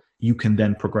skill, you can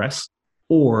then progress.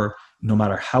 Or no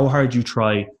matter how hard you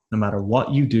try, no matter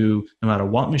what you do, no matter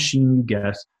what machine you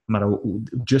get, no matter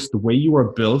just the way you are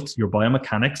built, your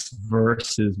biomechanics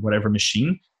versus whatever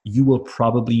machine, you will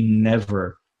probably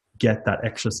never get that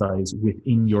exercise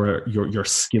within your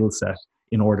skill set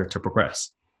in order to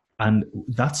progress. And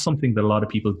that's something that a lot of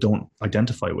people don't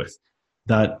identify with.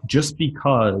 That just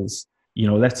because,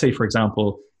 let's say, for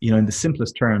example, in the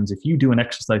simplest terms, if you do an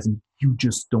exercise and you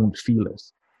just don't feel it,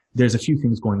 there's a few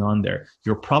things going on there.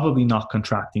 You're probably not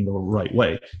contracting the right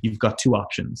way. You've got two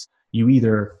options. You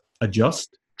either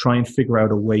adjust, try and figure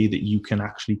out a way that you can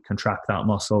actually contract that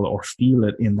muscle or feel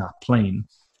it in that plane,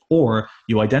 or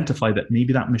you identify that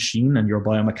maybe that machine and your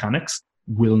biomechanics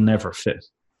will never fit.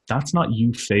 That's not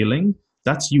you failing.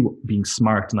 That's you being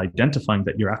smart and identifying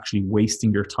that you're actually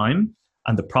wasting your time.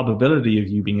 And the probability of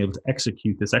you being able to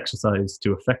execute this exercise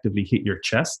to effectively hit your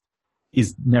chest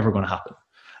is never going to happen.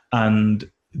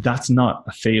 And that's not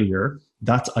a failure.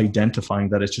 That's identifying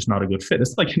that it's just not a good fit.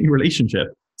 It's like any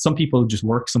relationship. Some people just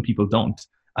work, some people don't.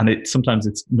 And sometimes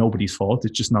it's nobody's fault.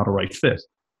 It's just not a right fit.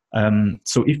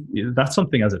 So if that's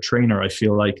something as a trainer, I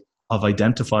feel like I've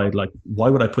identified, like, why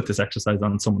would I put this exercise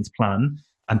on someone's plan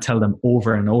and tell them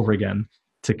over and over again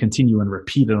to continue and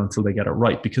repeat it until they get it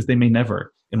right? Because they may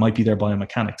never. It might be their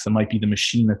biomechanics. It might be the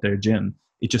machine at their gym.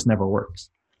 It just never works.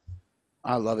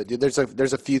 I love it, dude. There's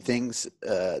a few things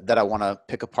that I want to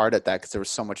pick apart at that because there was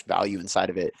so much value inside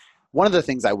of it. One of the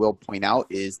things I will point out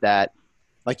is that,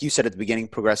 like you said at the beginning,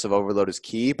 progressive overload is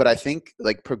key. But I think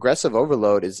like progressive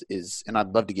overload is, and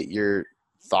I'd love to get your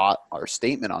thought or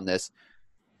statement on this.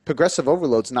 Progressive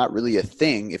overload is not really a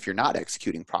thing if you're not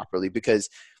executing properly, because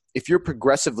if you're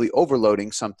progressively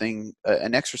overloading something,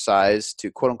 an exercise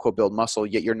to quote unquote build muscle,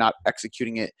 yet you're not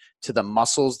executing it to the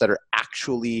muscles that are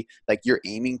actually like you're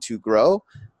aiming to grow,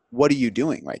 what are you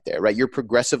doing right there, right? You're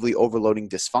progressively overloading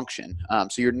dysfunction.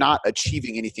 So you're not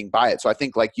achieving anything by it. So I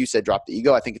think, like you said, drop the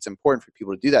ego. I think it's important for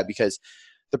people to do that, because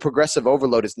the progressive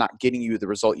overload is not getting you the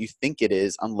result you think it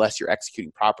is unless you're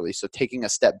executing properly. So taking a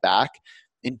step back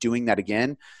and doing that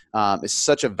again is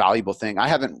such a valuable thing. I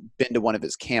haven't been to one of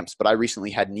his camps, but I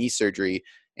recently had knee surgery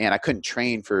and I couldn't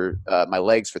train for my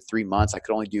legs for 3 months. I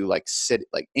could only do like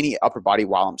any upper body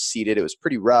while I'm seated. It was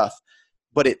pretty rough,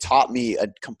 but it taught me a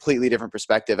completely different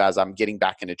perspective as I'm getting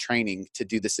back into training to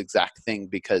do this exact thing,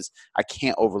 because I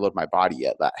can't overload my body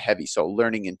yet that heavy. So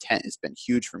learning intent has been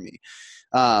huge for me.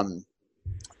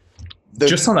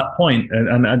 Just on that point,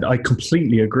 and I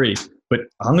completely agree, but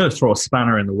I'm going to throw a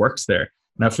spanner in the works there.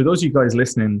 Now, for those of you guys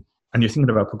listening and you're thinking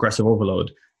about progressive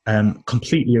overload,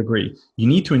 completely agree. You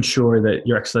need to ensure that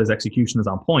your exercise execution is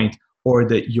on point, or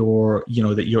that you're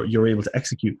able to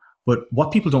execute. But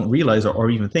what people don't realize or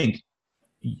even think,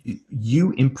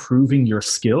 you improving your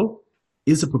skill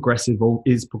is progressive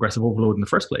overload in the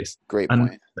first place. Great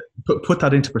point. And put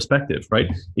that into perspective, right?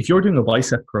 If you're doing a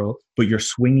bicep curl, but you're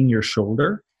swinging your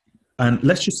shoulder, and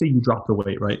let's just say you drop the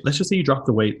weight, right? Let's just say you drop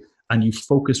the weight and you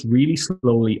focus really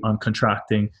slowly on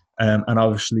contracting and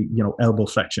obviously, elbow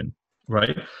flexion,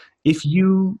 right? If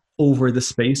you, over the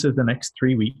space of the next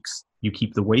 3 weeks, you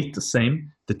keep the weight the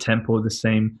same, the tempo the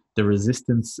same, the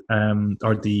resistance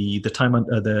or the time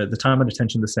under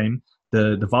tension the same,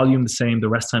 the volume the same, the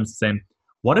rest times the same.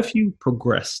 What if you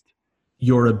progressed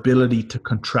your ability to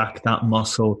contract that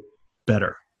muscle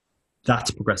better? That's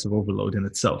progressive overload in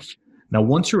itself. Now,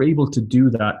 once you're able to do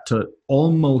that to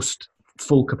almost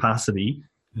full capacity,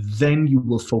 then you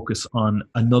will focus on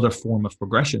another form of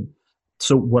progression.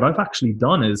 So what I've actually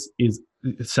done is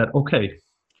said, okay,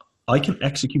 I can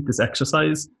execute this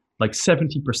exercise like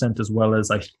 70% as well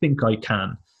as I think I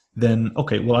can. Then,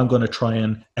 okay, well, I'm going to try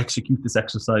and execute this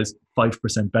exercise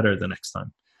 5% better the next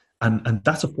time. And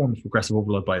that's a form of progressive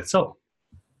overload by itself.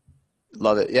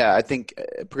 Love it. Yeah, I think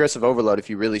progressive overload, if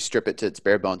you really strip it to its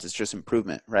bare bones, it's just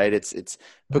improvement, right? It's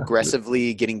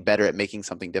progressively getting better at making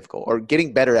something difficult, or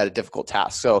getting better at a difficult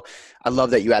task. So I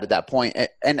love that you added that point.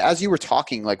 And as you were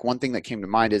talking, like, one thing that came to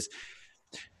mind is,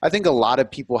 I think a lot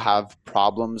of people have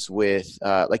problems with,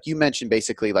 like you mentioned,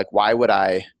 basically, like, why would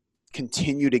I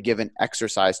continue to give an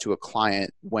exercise to a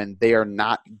client when they are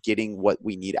not getting what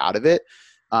we need out of it,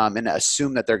 and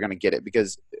assume that they're going to get it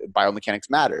because biomechanics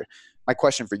matter. My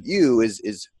question for you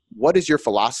is what is your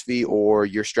philosophy or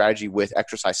your strategy with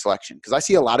exercise selection? Because I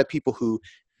see a lot of people who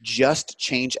just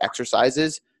change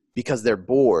exercises because they're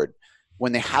bored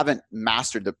when they haven't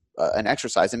mastered an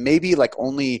exercise, and maybe like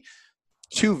only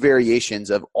 2 variations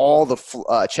of all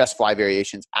the chest fly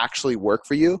variations actually work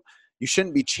for you. You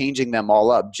shouldn't be changing them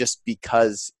all up just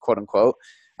because, quote unquote.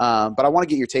 But I want to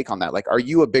get your take on that. Like, are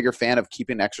you a bigger fan of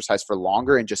keeping an exercise for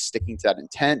longer and just sticking to that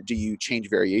intent? Do you change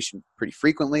variation pretty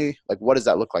frequently? Like, what does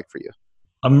that look like for you?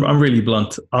 I'm really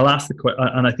blunt. I'll ask the question,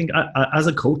 and I think as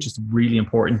a coach, it's really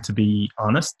important to be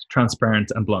honest,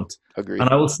 transparent, and blunt. Agreed. And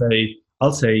I'll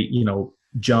say,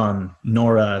 John,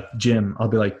 Nora, Jim, I'll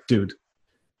be like, dude,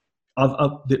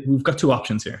 we've got 2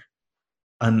 options here,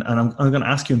 and I'm going to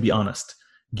ask you and be honest.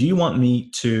 Do you want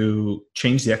me to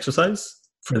change the exercise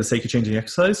for the sake of changing the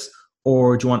exercise,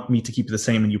 or do you want me to keep it the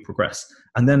same and you progress?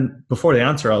 And then before they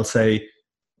answer, I'll say,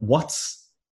 what's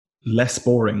less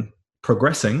boring,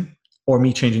 progressing or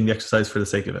me changing the exercise for the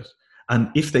sake of it? And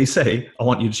if they say, I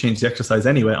want you to change the exercise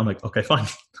anyway, I'm like, okay, fine.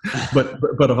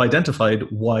 but I've identified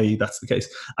why that's the case.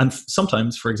 And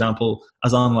sometimes, for example,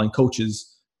 as online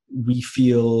coaches, we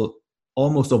feel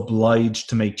almost obliged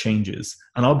to make changes.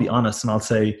 And I'll be honest and I'll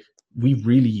say,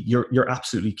 you're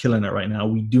absolutely killing it right now.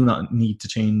 We do not need to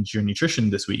change your nutrition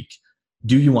this week.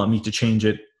 Do you want me to change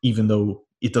it even though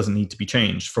it doesn't need to be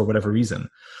changed for whatever reason?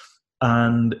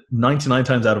 And 99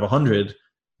 times out of 100,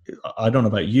 I don't know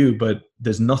about you, but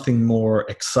there's nothing more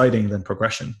exciting than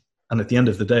progression. And at the end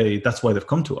of the day, that's why they've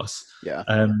come to us. Yeah.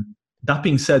 That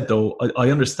being said, though, I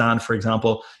understand, for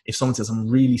example, if someone says, I'm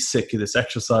really sick of this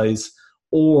exercise,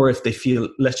 or if they feel,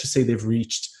 let's just say they've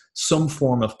reached some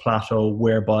form of plateau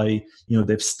whereby,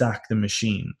 they've stacked the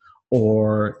machine,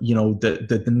 or,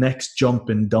 the next jump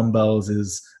in dumbbells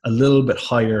is a little bit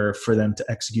higher for them to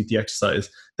execute the exercise,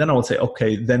 then I would say,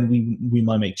 okay, then we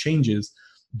might make changes.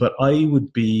 But I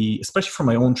would be, especially for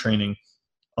my own training,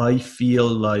 I feel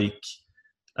like,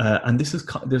 and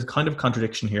there's kind of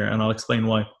contradiction here, and I'll explain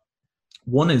why.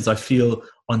 One is, I feel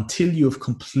until you have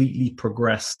completely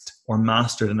progressed or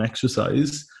mastered an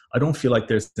exercise, I don't feel like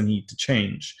there's the need to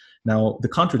change. Now, the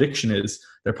contradiction is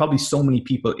there are probably so many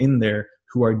people in there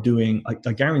who are doing,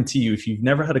 I guarantee you, if you've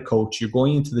never had a coach, you're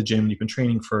going into the gym, you've been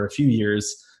training for a few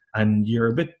years, and you're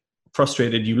a bit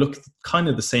frustrated, you look kind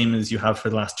of the same as you have for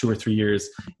the last 2 or 3 years,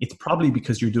 it's probably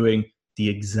because you're doing the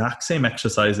exact same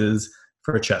exercises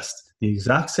for chest, the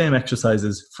exact same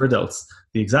exercises for delts,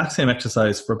 the exact same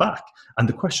exercise for back. And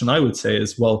the question I would say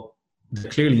is, well,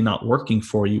 they're clearly not working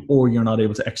for you, or you're not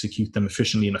able to execute them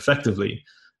efficiently and effectively.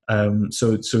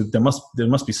 So there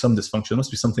must be some dysfunction. There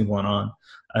must be something going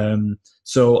on.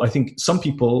 So I think some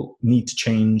people need to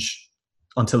change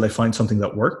until they find something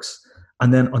that works.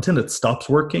 And then until it stops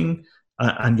working,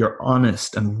 and you're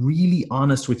honest and really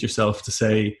honest with yourself to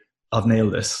say, I've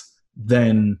nailed this,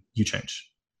 then you change.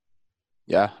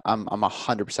 Yeah, I'm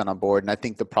 100% on board. And I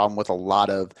think the problem with a lot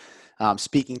of,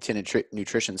 speaking to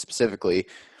nutrition specifically,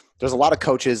 there's a lot of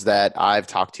coaches that I've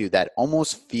talked to that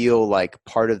almost feel like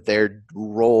part of their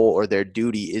role or their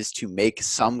duty is to make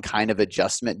some kind of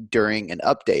adjustment during an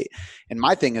update. And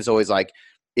my thing is always like,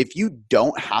 if you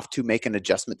don't have to make an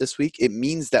adjustment this week, it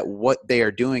means that what they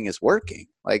are doing is working.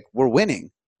 Like, we're winning.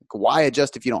 Like, why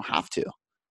adjust if you don't have to?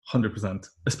 100%.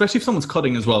 Especially if someone's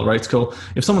cutting as well, right? So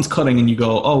if someone's cutting and you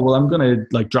go, oh, well, I'm going to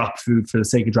like drop food for the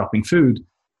sake of dropping food.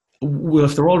 Well,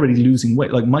 if they're already losing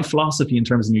weight, like my philosophy in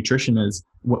terms of nutrition is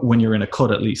when you're in a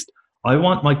cut, at least, I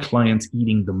want my clients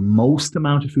eating the most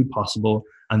amount of food possible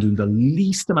and doing the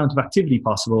least amount of activity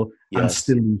possible and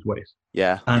still lose weight.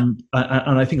 Yeah. And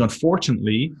I think,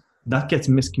 unfortunately, that gets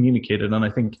miscommunicated. And I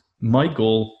think my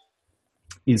goal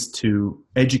is to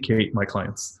educate my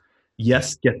clients.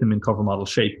 Yes, get them in cover model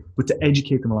shape, but to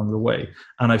educate them along the way.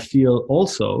 And I feel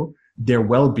also their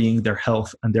well-being, their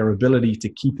health, and their ability to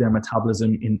keep their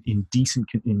metabolism in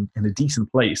a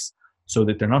decent place so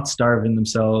that they're not starving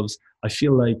themselves. I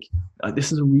feel like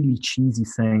this is a really cheesy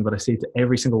saying, but I say it to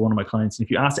every single one of my clients. And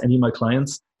if you ask any of my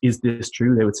clients, is this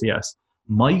true? They would say yes.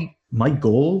 My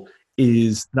goal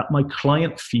is that my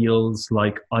client feels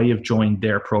like I have joined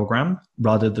their program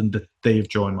rather than that they have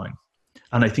joined mine.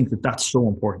 And I think that that's so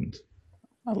important.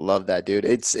 I love that, dude.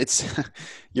 It's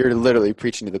you're literally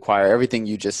preaching to the choir. Everything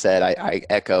you just said, I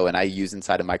echo and I use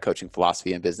inside of my coaching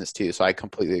philosophy and business too. So I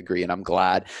completely agree. And I'm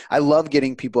glad. I love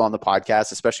getting people on the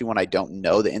podcast, especially when I don't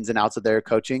know the ins and outs of their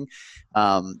coaching,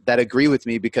 that agree with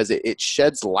me, because it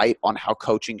sheds light on how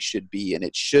coaching should be. And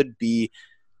it should be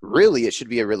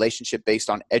a relationship based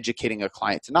on educating a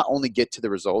client to not only get to the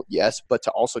result, yes, but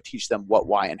to also teach them what,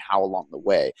 why, and how along the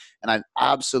way. And I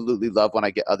absolutely love when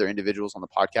I get other individuals on the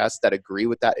podcast that agree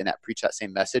with that and that preach that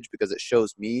same message, because it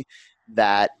shows me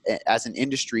that as an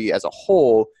industry as a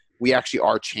whole, we actually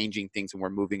are changing things and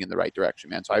we're moving in the right direction,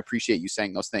 man. So I appreciate you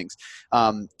saying those things.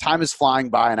 Time is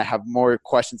flying by and I have more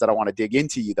questions that I want to dig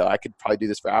into you though. I could probably do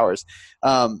this for hours.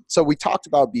 So we talked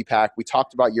about BPAC. We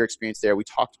talked about your experience there. We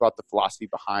talked about the philosophy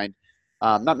behind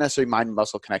not necessarily mind and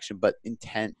muscle connection, but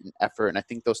intent and effort. And I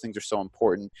think those things are so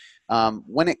important.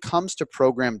 When it comes to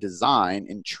program design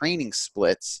and training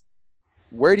splits,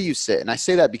 where do you sit? And I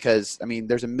say that because, I mean,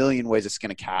 there's a million ways to skin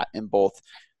a cat in both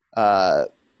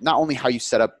not only how you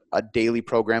set up a daily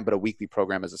program, but a weekly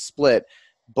program as a split,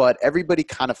 but everybody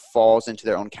kind of falls into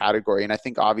their own category. And I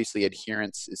think obviously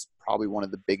adherence is probably one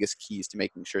of the biggest keys to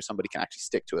making sure somebody can actually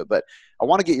stick to it. But I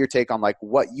want to get your take on like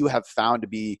what you have found to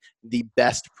be the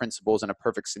best principles in a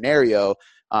perfect scenario,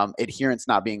 adherence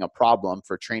not being a problem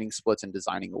for training splits and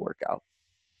designing a workout.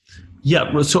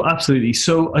 Yeah, so absolutely.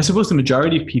 So I suppose the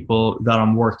majority of people that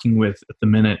I'm working with at the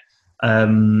minute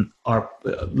are,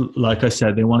 like I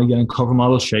said, they want to get in cover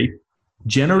model shape.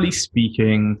 Generally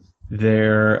speaking, we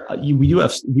do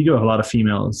have a lot of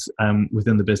females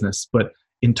within the business, but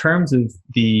in terms of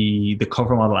the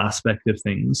cover model aspect of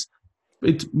things,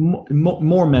 it's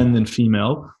more men than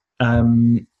female.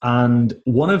 And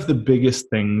one of the biggest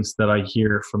things that I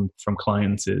hear from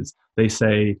clients is they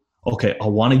say, okay, I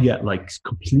want to get like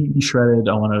completely shredded.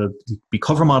 I want to be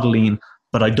cover model lean,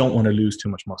 but I don't want to lose too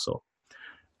much muscle.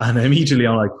 And immediately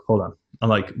I'm like, hold on. I'm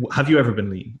like, have you ever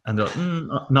been lean? And they're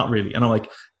like, not really. And I'm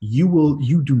like,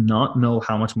 you do not know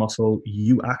how much muscle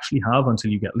you actually have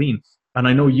until you get lean. And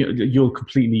I know you'll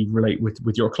completely relate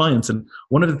with your clients. And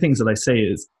one of the things that I say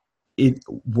is,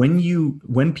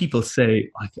 when people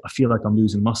say, I feel like I'm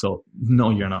losing muscle,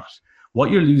 no, you're not. What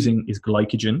you're losing is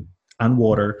glycogen and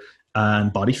water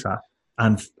and body fat.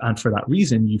 And for that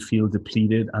reason, you feel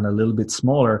depleted and a little bit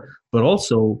smaller, but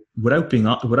also without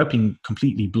being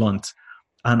completely blunt.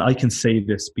 And I can say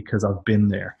this because I've been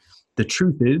there. The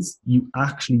truth is, you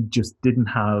actually just didn't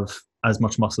have as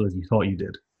much muscle as you thought you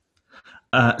did.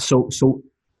 So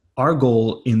our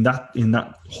goal in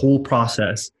that whole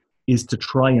process is to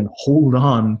try and hold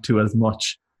on to as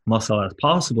much muscle as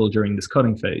possible during this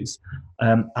cutting phase.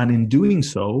 And in doing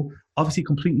so, obviously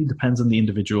completely depends on the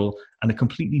individual and it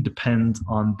completely depends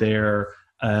on their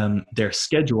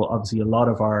schedule. Obviously, a lot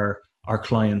of our our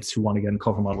clients who want to get in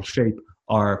cover model shape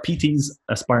are PTs,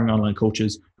 aspiring online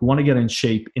coaches, who want to get in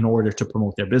shape in order to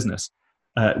promote their business.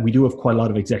 We do have quite a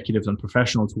lot of executives and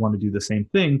professionals who want to do the same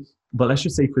thing. But let's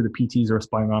just say for the PTs or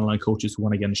aspiring online coaches who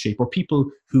want to get in shape, or people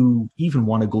who even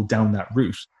want to go down that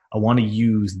route, I want to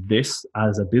use this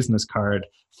as a business card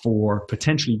for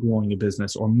potentially growing a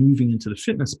business or moving into the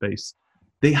fitness space.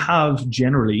 They have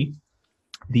generally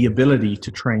the ability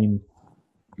to train,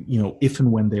 if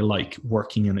and when they like,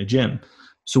 working in a gym.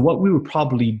 So what we would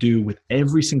probably do with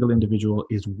every single individual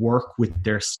is work with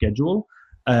their schedule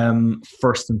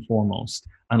first and foremost.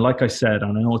 And like I said,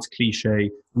 and I know it's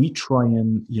cliche, we try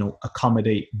and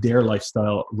accommodate their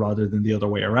lifestyle rather than the other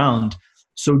way around.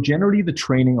 So generally the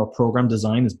training or program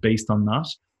design is based on that.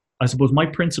 I suppose my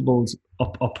principles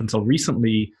up until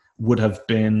recently would have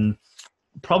been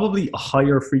probably a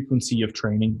higher frequency of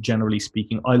training, generally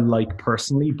speaking. I like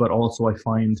personally, but also I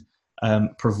find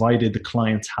provided the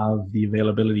clients have the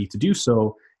availability to do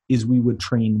so, is we would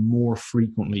train more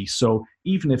frequently. So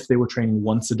even if they were training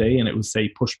once a day and it was say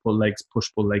push, pull legs,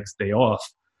 day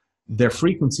off, their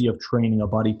frequency of training a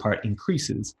body part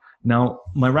increases. Now,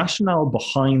 my rationale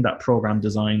behind that program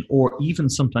design, or even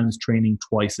sometimes training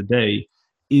twice a day,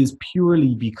 is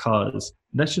purely because,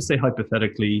 let's just say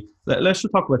hypothetically, let's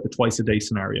just talk about the twice a day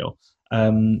scenario.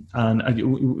 And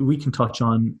we can touch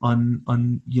on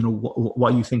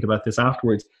what you think about this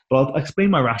afterwards, but I'll explain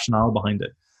my rationale behind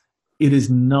it. It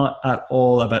is not at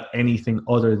all about anything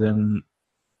other than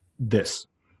this.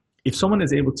 If someone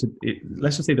is able to,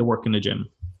 let's just say they work in a gym,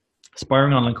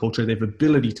 aspiring online coach, they have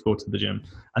ability to go to the gym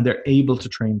and they're able to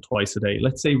train twice a day.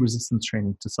 Let's say resistance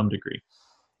training to some degree.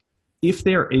 If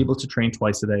they are able to train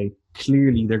twice a day,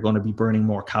 clearly they're going to be burning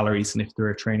more calories than if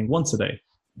they're training once a day,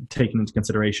 taking into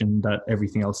consideration that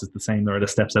everything else is the same, or the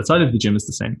steps outside of the gym is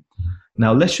the same.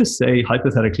 Now, let's just say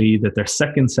hypothetically that their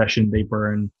second session, they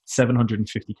burn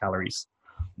 750 calories.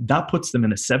 That puts them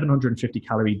in a 750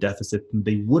 calorie deficit than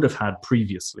they would have had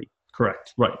previously.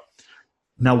 Correct. Right.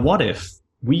 Now, what if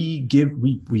we give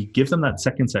them that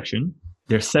second session,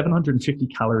 they're 750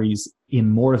 calories in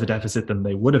more of a deficit than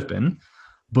they would have been,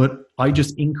 but I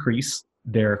just increase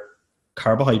their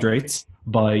carbohydrates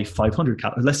by 500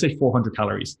 calories, let's say 400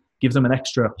 calories, gives them an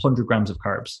extra 100 grams of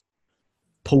carbs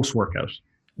post-workout,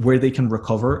 where they can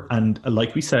recover. And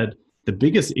like we said, the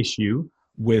biggest issue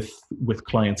with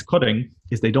clients cutting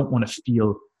is they don't want to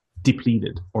feel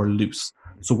depleted or loose.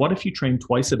 So what if you train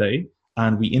twice a day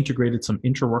and we integrated some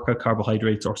intra-workout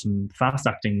carbohydrates or some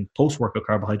fast-acting post-workout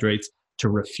carbohydrates to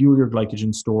refuel your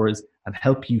glycogen stores and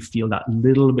help you feel that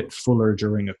little bit fuller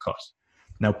during a cut?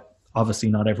 Now, obviously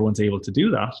not everyone's able to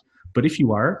do that, but if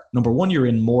you are, number one, you're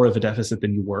in more of a deficit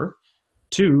than you were.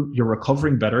 Two, you're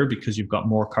recovering better because you've got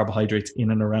more carbohydrates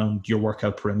in and around your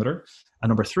workout perimeter. And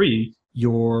number three,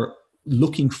 you're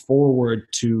looking forward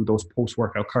to those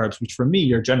post-workout carbs, which for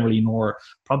me are generally more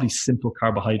probably simple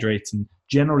carbohydrates and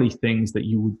generally things that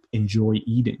you would enjoy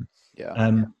eating.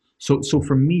 Yeah. So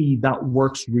for me, that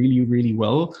works really, really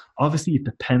well. Obviously, it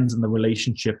depends on the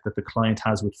relationship that the client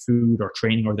has with food or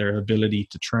training or their ability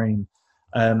to train.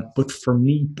 But for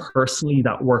me personally,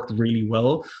 that worked really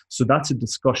well. So that's a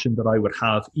discussion that I would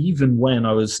have even when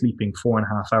I was sleeping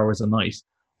 4.5 hours a night.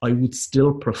 I would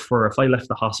still prefer, if I left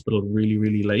the hospital really,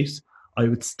 really late, I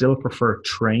would still prefer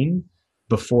train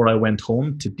before I went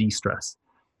home to de-stress.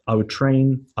 I would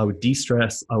train, I would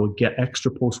de-stress, I would get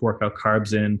extra post-workout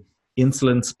carbs in,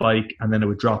 insulin spike, and then it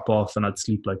would drop off and I'd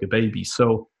sleep like a baby.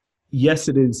 So yes,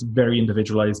 it is very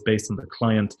individualized based on the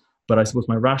client, but I suppose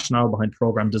my rationale behind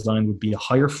program design would be a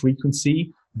higher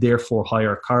frequency, therefore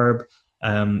higher carb,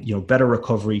 better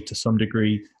recovery to some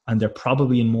degree, and they're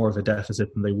probably in more of a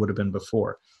deficit than they would have been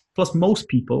before. Plus, most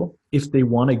people, if they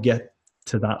want to get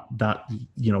to that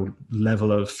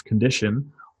level of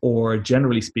condition, or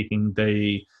generally speaking,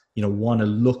 they want to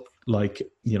look like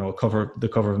the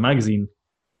cover of a magazine,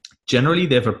 generally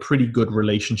they have a pretty good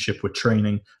relationship with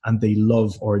training and they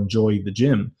love or enjoy the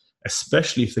gym,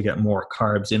 especially if they get more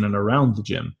carbs in and around the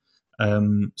gym.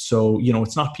 So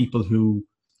it's not people who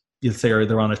you'll say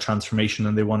they're on a transformation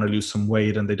and they want to lose some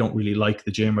weight and they don't really like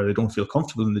the gym or they don't feel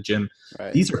comfortable in the gym.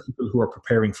 Right. These are people who are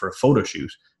preparing for a photo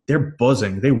shoot. They're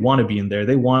buzzing. They want to be in there.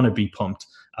 They want to be pumped.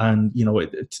 And,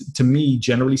 to me,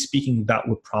 generally speaking, that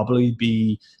would probably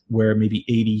be where maybe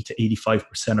 80 to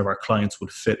 85% of our clients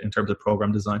would fit in terms of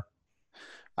program design.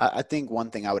 I think one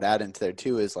thing I would add into there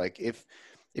too is like if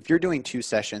you're doing 2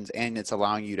 sessions and it's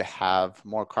allowing you to have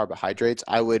more carbohydrates,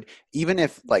 I would, even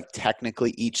if like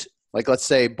technically each, like let's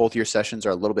say both your sessions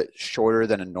are a little bit shorter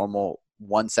than a normal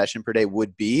 1 session per day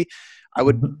would be, I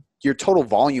would your total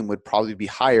volume would probably be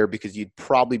higher because you'd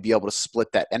probably be able to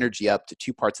split that energy up to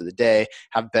 2 parts of the day,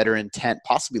 have better intent,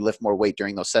 possibly lift more weight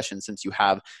during those sessions since you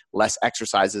have less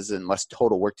exercises and less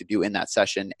total work to do in that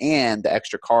session and the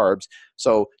extra carbs.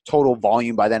 So total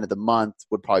volume by the end of the month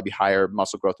would probably be higher.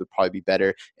 Muscle growth would probably be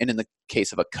better. And in the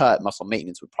case of a cut, muscle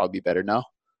maintenance would probably be better. No?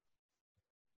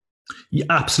 Yeah,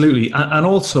 absolutely. And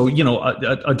also, I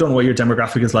don't know what your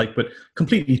demographic is like, but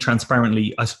completely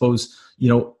transparently, I suppose,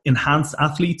 enhanced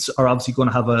athletes are obviously going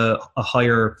to have a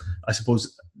higher, I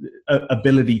suppose,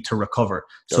 ability to recover.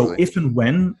 Totally. So if and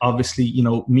when, obviously,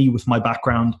 me with my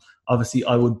background, obviously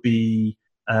I would be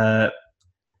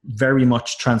very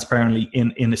much transparently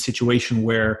in a situation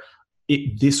where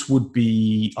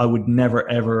I would never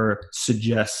ever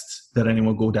suggest that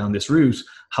anyone go down this route.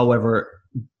 However,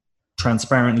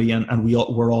 transparently, and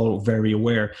we're all very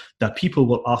aware that people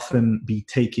will often be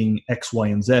taking X, Y,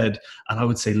 and Z. And I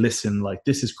would say, listen, like,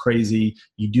 this is crazy.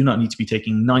 You do not need to be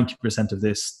taking 90% of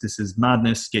this. This is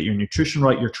madness. Get your nutrition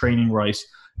right, your training right,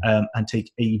 and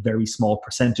take a very small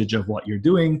percentage of what you're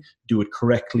doing. Do it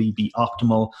correctly, be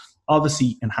optimal.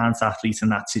 Obviously, enhanced athletes in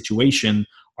that situation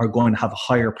are going to have a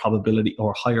higher probability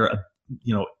or higher,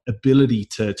 ability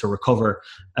to recover,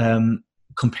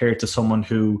 compared to someone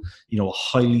who, a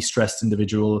highly stressed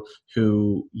individual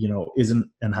who, isn't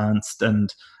enhanced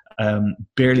and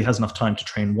barely has enough time to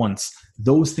train once.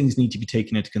 Those things need to be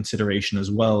taken into consideration as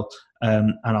well.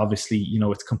 And obviously,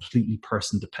 it's completely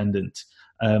person dependent.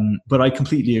 But I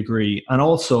completely agree. And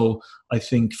also, I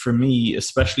think for me,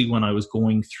 especially when I was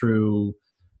going through,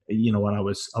 when I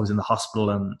was in the hospital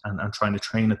and trying to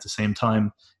train at the same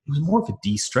time, it was more of a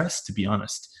de-stress, to be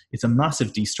honest. It's a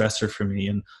massive de-stressor for me.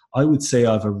 And I would say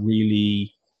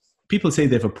people say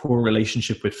they have a poor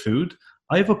relationship with food.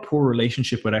 I have a poor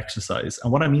relationship with exercise.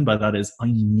 And what I mean by that is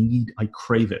I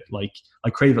crave it. Like, I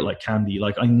crave it like candy.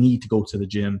 Like, I need to go to the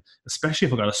gym, especially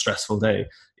if I've got a stressful day.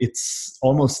 It's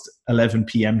almost 11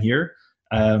 p.m. here.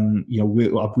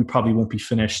 We probably won't be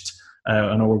finished.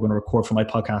 I know we're going to record for my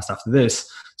podcast after this.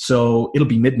 So it'll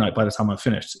be midnight by the time I'm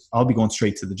finished. I'll be going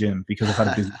straight to the gym because I've had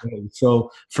a busy day.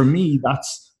 So for me,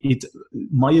 that's it.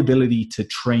 My ability to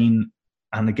train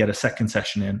and get a second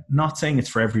session in, not saying it's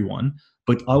for everyone,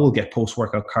 but I will get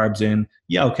post-workout carbs in.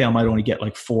 Yeah, okay, I might only get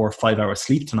like 4 or 5 hours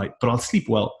sleep tonight, but I'll sleep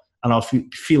well and I'll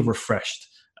feel refreshed.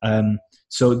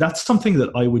 So that's something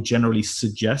that I would generally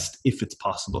suggest if it's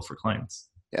possible for clients.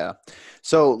 Yeah.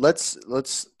 So let's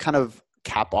kind of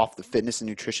cap off the fitness and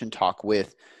nutrition talk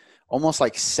with almost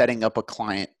like setting up a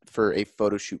client for a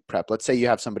photo shoot prep. Let's say you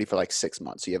have somebody for like 6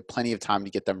 months. So you have plenty of time to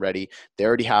get them ready. They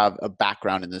already have a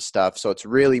background in this stuff. So it's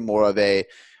really more of a,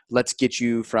 let's get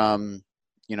you from,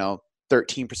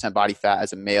 13% body fat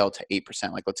as a male to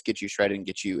 8%. Like, let's get you shredded and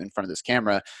get you in front of this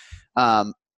camera.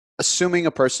 Assuming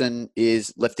a person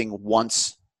is lifting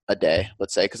once a day,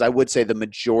 let's say, because I would say the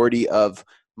majority of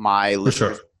my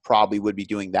listeners probably would be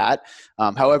doing that.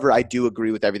 However, I do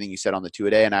agree with everything you said on the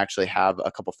 2-a-day, and I actually have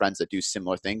a couple friends that do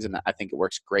similar things, and I think it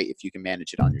works great if you can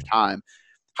manage it on your time.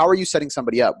 How are you setting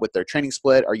somebody up with their training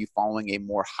split? Are you following a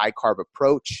more high carb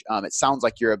approach? It sounds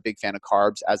like you're a big fan of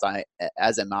carbs, as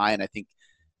am I, and I think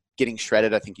getting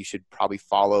shredded, I think you should probably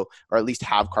follow or at least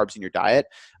have carbs in your diet.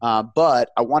 But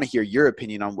I want to hear your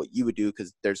opinion on what you would do,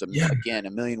 because there's again,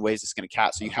 a million ways to skin a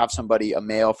cat. So you have somebody, a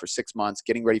male for 6 months,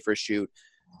 getting ready for a shoot.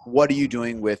 What are you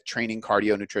doing with training,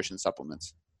 cardio, nutrition,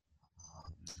 supplements?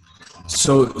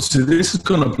 So this is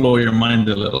going to blow your mind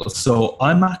a little. So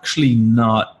I'm actually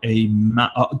not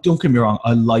don't get me wrong,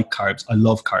 I like carbs. I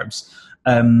love carbs.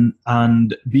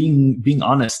 And being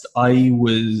honest,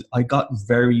 I got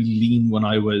very lean when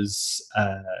I was,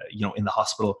 in the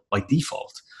hospital by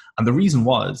default. And the reason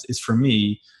is for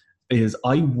me, is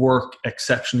I work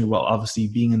exceptionally well. Obviously,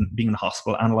 being in the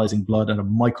hospital, analyzing blood at a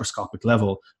microscopic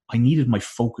level, I needed my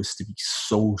focus to be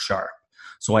so sharp.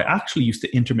 So I actually used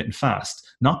to intermittent fast,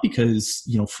 not because,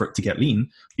 to get lean,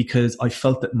 because I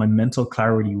felt that my mental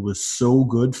clarity was so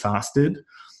good fasted.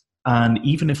 And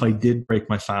even if I did break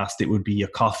my fast, it would be a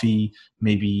coffee,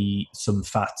 maybe some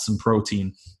fat, some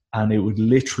protein. And it would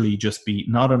literally just be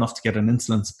not enough to get an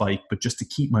insulin spike, but just to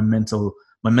keep my mental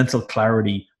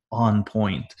clarity on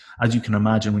point. As you can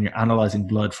imagine, when you're analyzing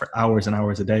blood for hours and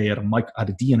hours a day at a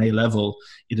DNA level,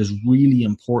 it is really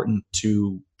important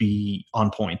to be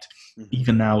on point. Mm-hmm.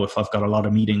 Even now, if I've got a lot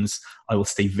of meetings, I will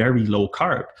stay very low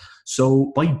carb.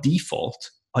 So by default,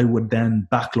 I would then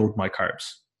backload my carbs.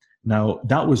 Now,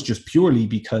 that was just purely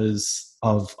because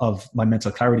of my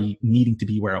mental clarity needing to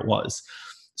be where it was.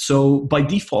 So by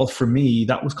default for me,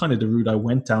 that was kind of the route I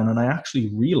went down. And I actually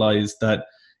realized that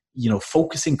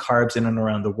focusing carbs in and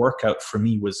around the workout for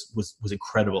me was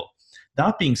incredible.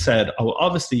 That being said, I will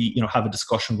obviously, have a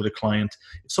discussion with a client.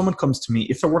 If someone comes to me,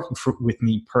 if they're working with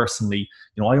me personally,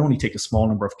 I only take a small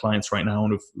number of clients right now.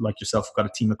 And if, like yourself, I've got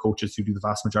a team of coaches who do the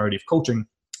vast majority of coaching.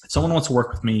 If someone wants to work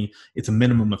with me, it's a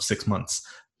minimum of 6 months,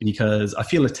 because I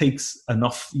feel it takes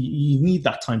enough. You need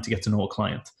that time to get to know a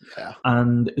client. Yeah.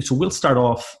 And so we'll start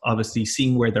off, obviously,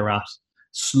 seeing where they're at,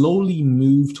 slowly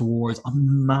move towards a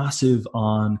massive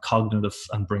on cognitive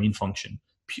and brain function.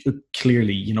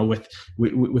 Clearly,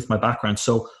 with my background.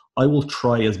 So I will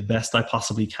try as best I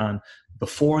possibly can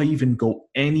before I even go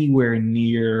anywhere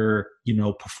near,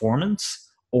 performance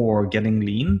or getting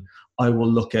lean. I will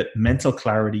look at mental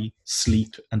clarity,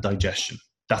 sleep, and digestion.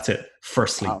 That's it.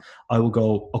 Firstly, wow. I will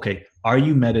go, okay, are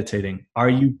you meditating? Are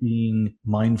you being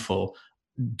mindful?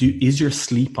 Is your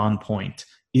sleep on point?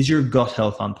 Is your gut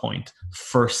health on point?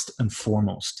 First and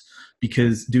foremost.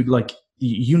 Because, dude,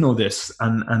 you know this,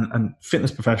 and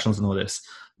fitness professionals know this,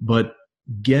 but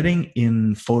getting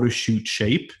in photo shoot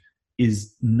shape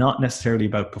is not necessarily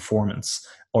about performance,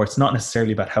 or it's not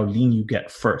necessarily about how lean you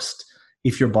get first.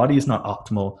 If your body is not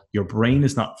optimal, your brain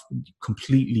is not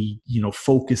completely,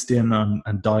 focused in on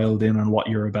and dialed in on what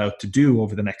you're about to do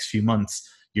over the next few months,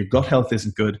 your gut health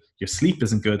isn't good, your sleep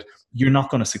isn't good, you're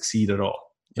not going to succeed at all.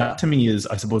 Yeah. That to me is,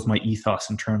 I suppose, my ethos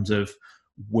in terms of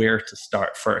where to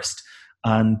start first.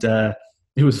 And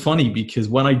it was funny because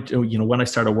when I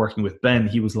started working with Ben,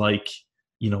 he was like,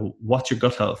 what's your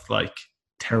gut health like?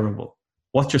 Terrible.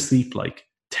 What's your sleep like?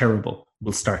 Terrible.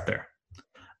 We'll start there.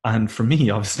 And for me,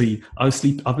 obviously, I've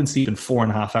been sleeping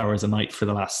 4.5 hours a night for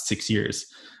the last 6 years.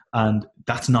 And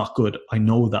that's not good. I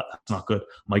know that that's not good.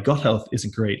 My gut health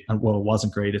isn't great. And well, it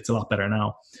wasn't great. It's a lot better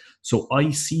now. So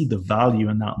I see the value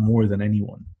in that more than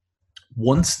anyone.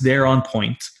 Once they're on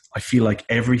point, I feel like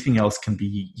everything else can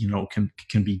be,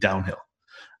 can be downhill.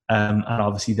 And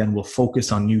obviously then we'll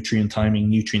focus on nutrient timing,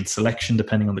 nutrient selection,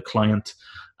 depending on the client.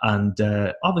 And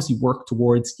obviously work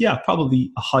towards,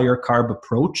 probably a higher carb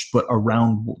approach, but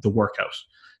around the workout,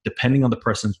 depending on the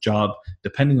person's job,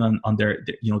 depending on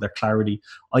their clarity.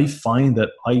 I find that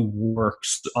I look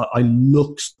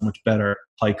so much better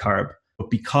high carb, but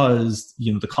because,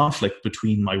 the conflict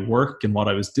between my work and what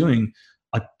I was doing,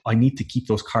 I need to keep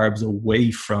those carbs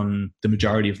away from the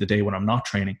majority of the day when I'm not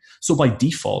training. So by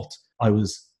default, I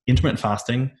was intermittent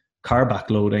fasting, carb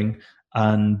backloading,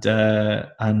 and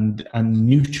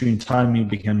nutrient timing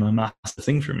became a massive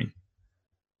thing for me.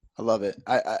 I love it.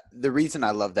 The reason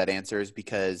I love that answer is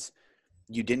because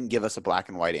you didn't give us a black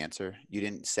and white answer. You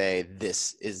didn't say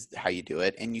this is how you do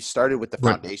it, and you started with the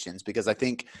foundations. Because I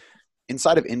think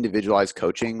inside of individualized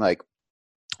coaching,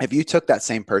 if you took that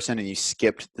same person and you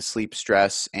skipped the sleep,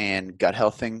 stress, and gut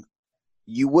health thing,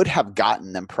 you would have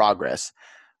gotten them progress.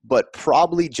 But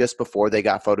probably just before they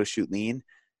got photo shoot lean,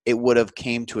 it would have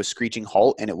came to a screeching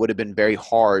halt, and it would have been very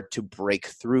hard to break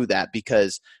through that,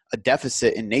 because a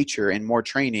deficit in nature and more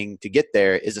training to get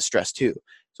there is a stress too.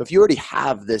 So if you already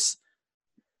have this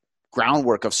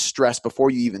groundwork of stress before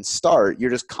you even start, you're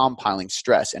just compiling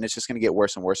stress, and it's just going to get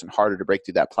worse and worse and harder to break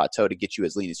through that plateau to get you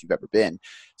as lean as you've ever been.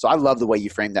 So I love the way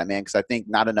you framed that, man, because I think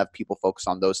not enough people focus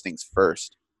on those things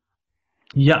first.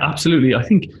 Yeah, absolutely. I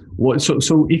think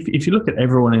so if you look at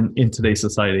everyone in today's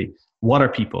society, what are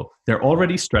people? They're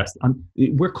already stressed. And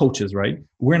we're coaches, right?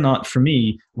 We're not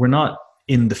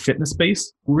in the fitness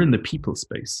space, we're in the people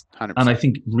space. 100%. And I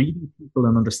think reading people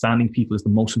and understanding people is the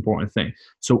most important thing.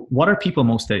 So what are people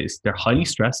most days? They're highly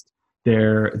stressed,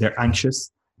 they're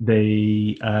anxious,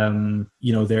 they're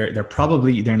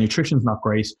probably, their nutrition's not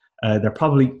great. They're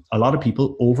probably, a lot of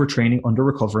people, overtraining, under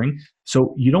recovering.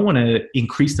 So you don't want to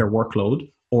increase their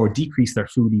workload or decrease their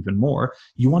food even more.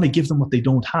 You want to give them what they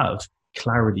don't have: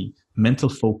 clarity, mental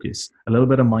focus, a little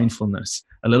bit of mindfulness,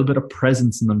 a little bit of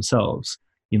presence in themselves,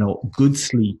 good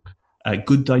sleep,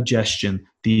 good digestion,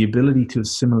 the ability to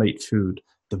assimilate food,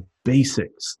 the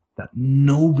basics that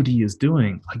nobody is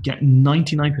doing. I get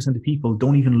 99% of people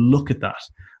don't even look at that.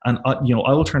 And I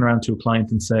will turn around to a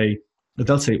client and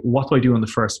they'll say, what do I do in the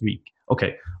first week?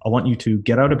 Okay, I want you to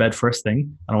get out of bed first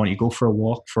thing, and I want you to go for a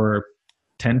walk for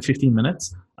 10, 15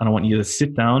 minutes, and I want you to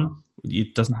sit down.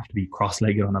 It doesn't have to be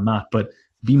cross-legged on a mat, but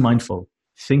be mindful.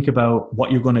 Think about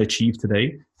what you're going to achieve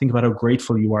today. Think about how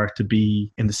grateful you are to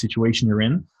be in the situation you're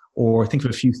in, or think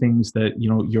of a few things that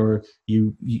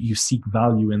you seek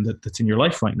value in that's in your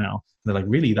life right now. And they're like,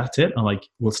 really, that's it? I'm like,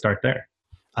 we'll start there.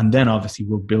 And then obviously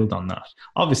we'll build on that.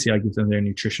 Obviously I give them their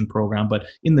nutrition program, but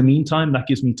in the meantime, that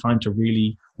gives me time to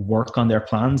really work on their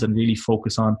plans and really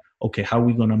focus on, okay, how are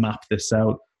we going to map this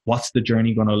out? What's the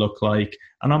journey going to look like?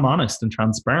 And I'm honest and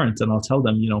transparent, and I'll tell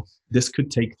them, this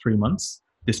could take 3 months.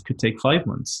 This could take 5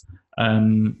 months.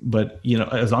 But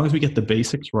as long as we get the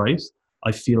basics right,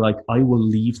 I feel like I will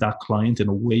leave that client in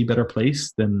a way better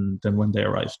place than when they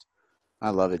arrived. I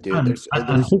love it, dude.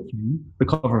 And hopefully the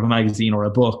cover of a magazine or a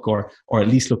book or at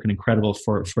least looking incredible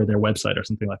for their website or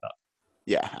something like that.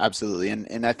 Yeah, absolutely.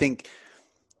 And I think,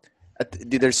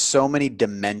 dude, there's so many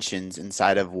dimensions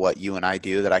inside of what you and I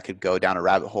do that I could go down a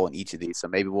rabbit hole in each of these. So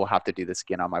maybe we'll have to do this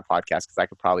again on my podcast because I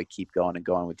could probably keep going and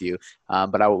going with you.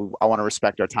 But I want to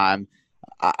respect our time.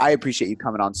 I appreciate you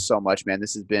coming on so much, man.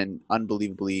 This has been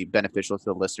unbelievably beneficial to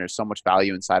the listeners. So much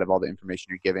value inside of all the information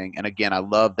you're giving. And again, I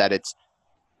love that it's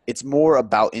more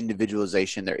about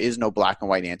individualization. There is no black and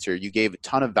white answer. You gave a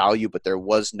ton of value, but there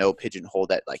was no pigeonhole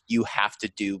that like you have to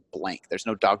do blank. There's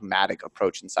no dogmatic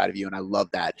approach inside of you. And I love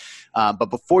that. But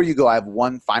before you go, I have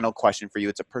one final question for you.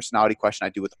 It's a personality question I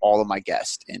do with all of my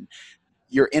guests. And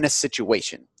you're in a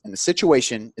situation, and the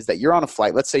situation is that you're on a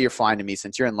flight. Let's say you're flying to me,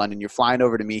 since you're in London, you're flying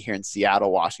over to me here in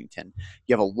Seattle, Washington.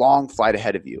 You have a long flight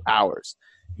ahead of you, hours.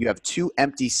 You have 2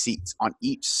 empty seats on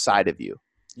each side of you.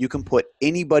 You can put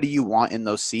anybody you want in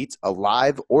those seats,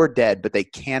 alive or dead, but they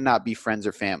cannot be friends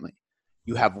or family.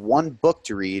 You have 1 book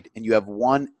to read, and you have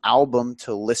 1 album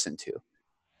to listen to.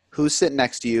 Who's sitting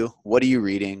next to you? What are you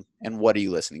reading? And what are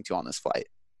you listening to on this flight?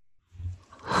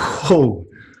 Oh,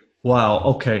 wow.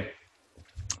 Okay.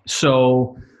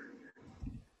 So,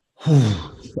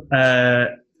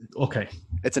 okay.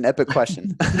 It's an epic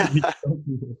question.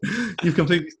 You've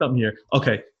completely stumped me here.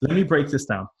 Okay, let me break this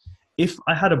down. If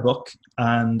I had a book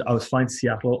and I was flying to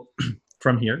Seattle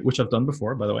from here, which I've done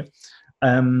before, by the way,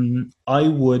 I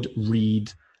would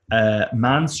read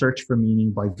Man's Search for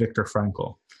Meaning by Viktor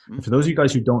Frankl. And for those of you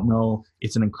guys who don't know,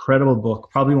 it's an incredible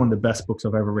book, probably one of the best books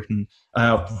I've ever read.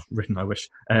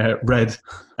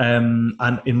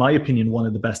 And in my opinion, one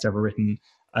of the best ever written.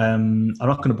 I'm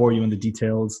not going to bore you in the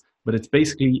details, but it's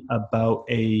basically about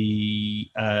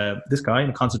this guy in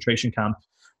a concentration camp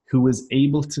who was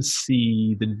able to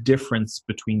see the difference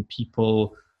between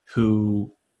people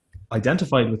who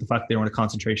identified with the fact they were in a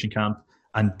concentration camp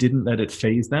and didn't let it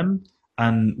faze them,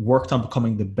 and worked on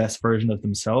becoming the best version of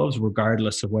themselves,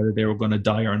 regardless of whether they were going to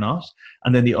die or not.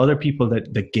 And then the other people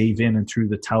that gave in and threw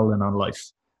the towel in on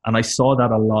life. And I saw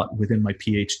that a lot within my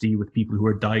PhD with people who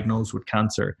were diagnosed with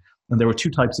cancer. And there were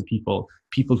 2 types of people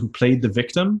who played the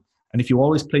victim. And if you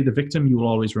always play the victim, you will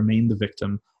always remain the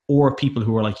victim. Or people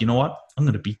who are like, you know what, I'm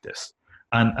going to beat this.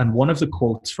 And one of the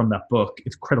quotes from that book,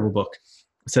 it's an incredible book,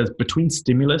 it says, between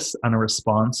stimulus and a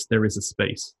response, there is a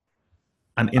space.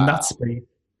 And in that space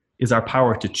is our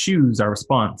power to choose our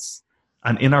response.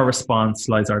 And in our response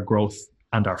lies our growth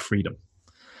and our freedom.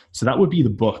 So that would be the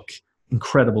book.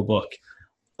 Incredible book.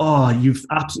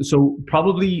 So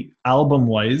probably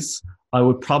album-wise, I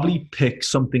would probably pick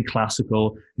something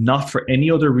classical, not for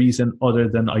any other reason other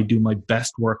than I do my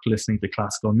best work listening to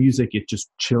classical music. It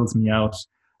just chills me out.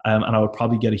 And I would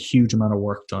probably get a huge amount of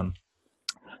work done.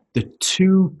 The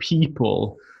 2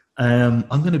 people, I'm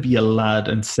going to be a lad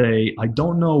and say, I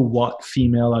don't know what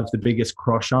female I have the biggest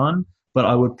crush on, but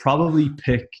I would probably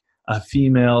pick a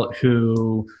female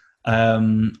who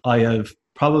I have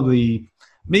probably,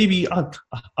 maybe,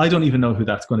 I don't even know who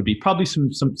that's going to be. Probably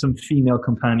some female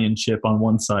companionship on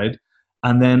one side.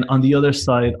 And then on the other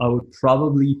side, I would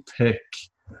probably pick,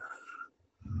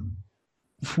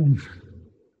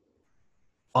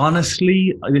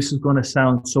 honestly, this is going to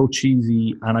sound so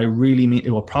cheesy, and I really mean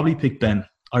it. Will probably pick Ben.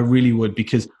 I really would,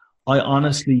 because I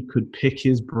honestly could pick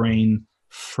his brain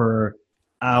for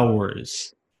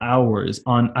hours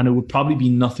on, and it would probably be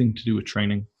nothing to do with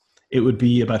training. It would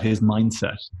be about his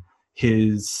mindset,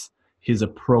 his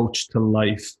approach to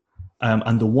life.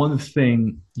 And the one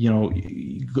thing,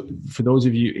 for those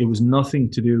of you, it was nothing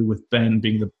to do with Ben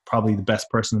being probably the best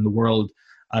person in the world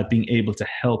at being able to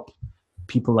help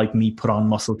people like me put on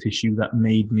muscle tissue that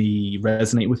made me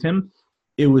resonate with him.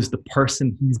 It was the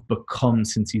person he's become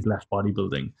since he's left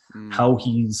bodybuilding, how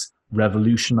he's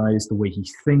revolutionized the way he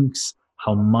thinks,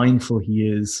 how mindful he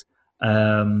is.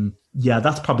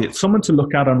 That's probably it. Someone to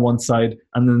look at on one side,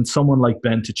 and then someone like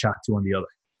Ben to chat to on the other.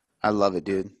 I love it,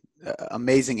 dude.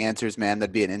 Amazing answers, man.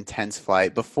 That'd be an intense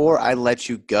flight. Before I let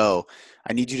you go,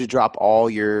 I need you to drop all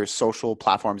your social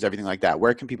platforms, everything like that.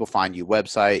 Where can people find you?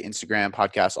 Website, Instagram,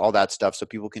 podcast, all that stuff, so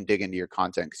people can dig into your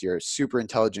content, because you're a super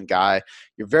intelligent guy.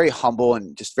 You're very humble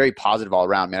and just very positive all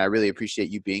around, man. I really appreciate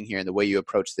you being here and the way you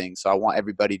approach things. So I want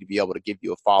everybody to be able to give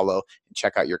you a follow and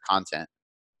check out your content.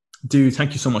 Dude,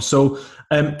 thank you so much. So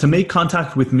to make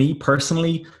contact with me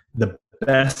personally, the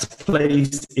best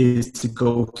place is to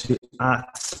go to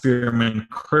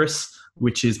 @SpearmanChris,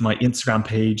 which is my Instagram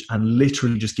page, and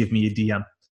literally just give me a DM.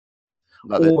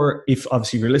 Love it. Or if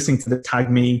obviously you're listening to this, tag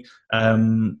me. I'll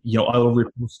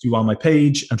repost you on my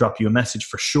page and drop you a message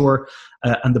for sure.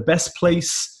 And the best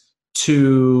place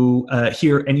to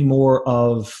hear any more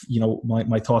of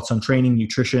my thoughts on training,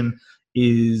 nutrition,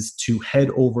 is to head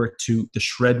over to the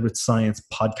Shred with Science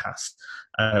podcast,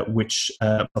 which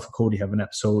Cody have an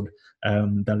episode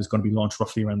that is going to be launched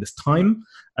roughly around this time.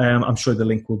 I'm sure the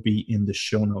link will be in the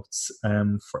show notes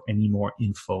for any more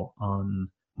info on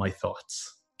my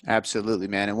thoughts. Absolutely,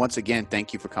 man. And once again,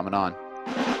 thank you for coming on.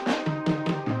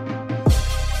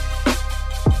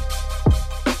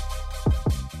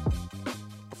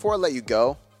 Before I let you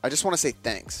go, I just want to say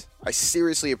thanks. I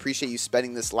seriously appreciate you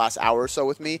spending this last hour or so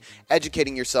with me,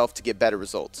 educating yourself to get better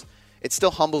results. It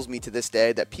still humbles me to this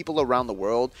day that people around the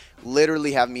world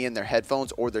literally have me in their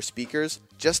headphones or their speakers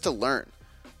just to learn.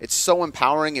 It's so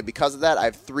empowering, and because of that, I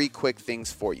have 3 quick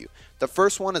things for you. The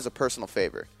first one is a personal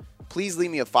favor. Please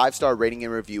leave me a 5-star rating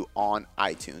and review on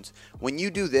iTunes. When you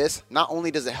do this, not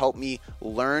only does it help me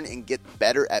learn and get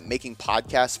better at making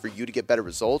podcasts for you to get better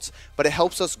results, but it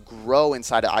helps us grow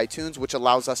inside of iTunes, which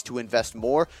allows us to invest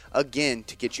more, again,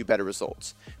 to get you better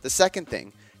results. The second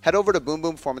thing, head over to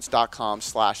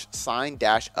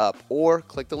boomboomperformance.com/sign-up or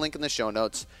click the link in the show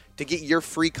notes to get your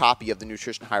free copy of the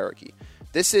Nutrition Hierarchy.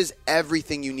 This is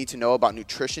everything you need to know about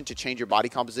nutrition to change your body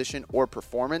composition or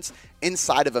performance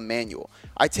inside of a manual.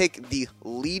 I take the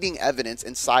leading evidence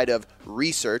inside of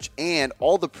research and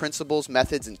all the principles,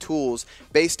 methods, and tools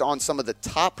based on some of the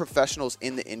top professionals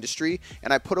in the industry,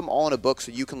 and I put them all in a book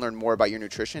so you can learn more about your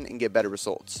nutrition and get better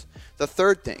results. The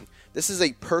third thing, this is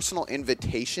a personal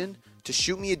invitation to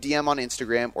shoot me a DM on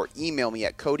Instagram or email me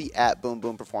at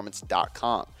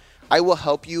cody@boomboomperformance.com. I will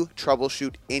help you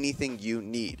troubleshoot anything you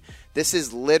need. This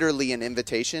is literally an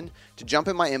invitation to jump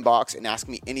in my inbox and ask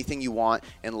me anything you want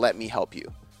and let me help you.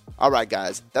 All right,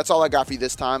 guys, that's all I got for you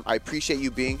this time. I appreciate you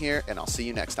being here, and I'll see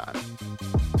you next time.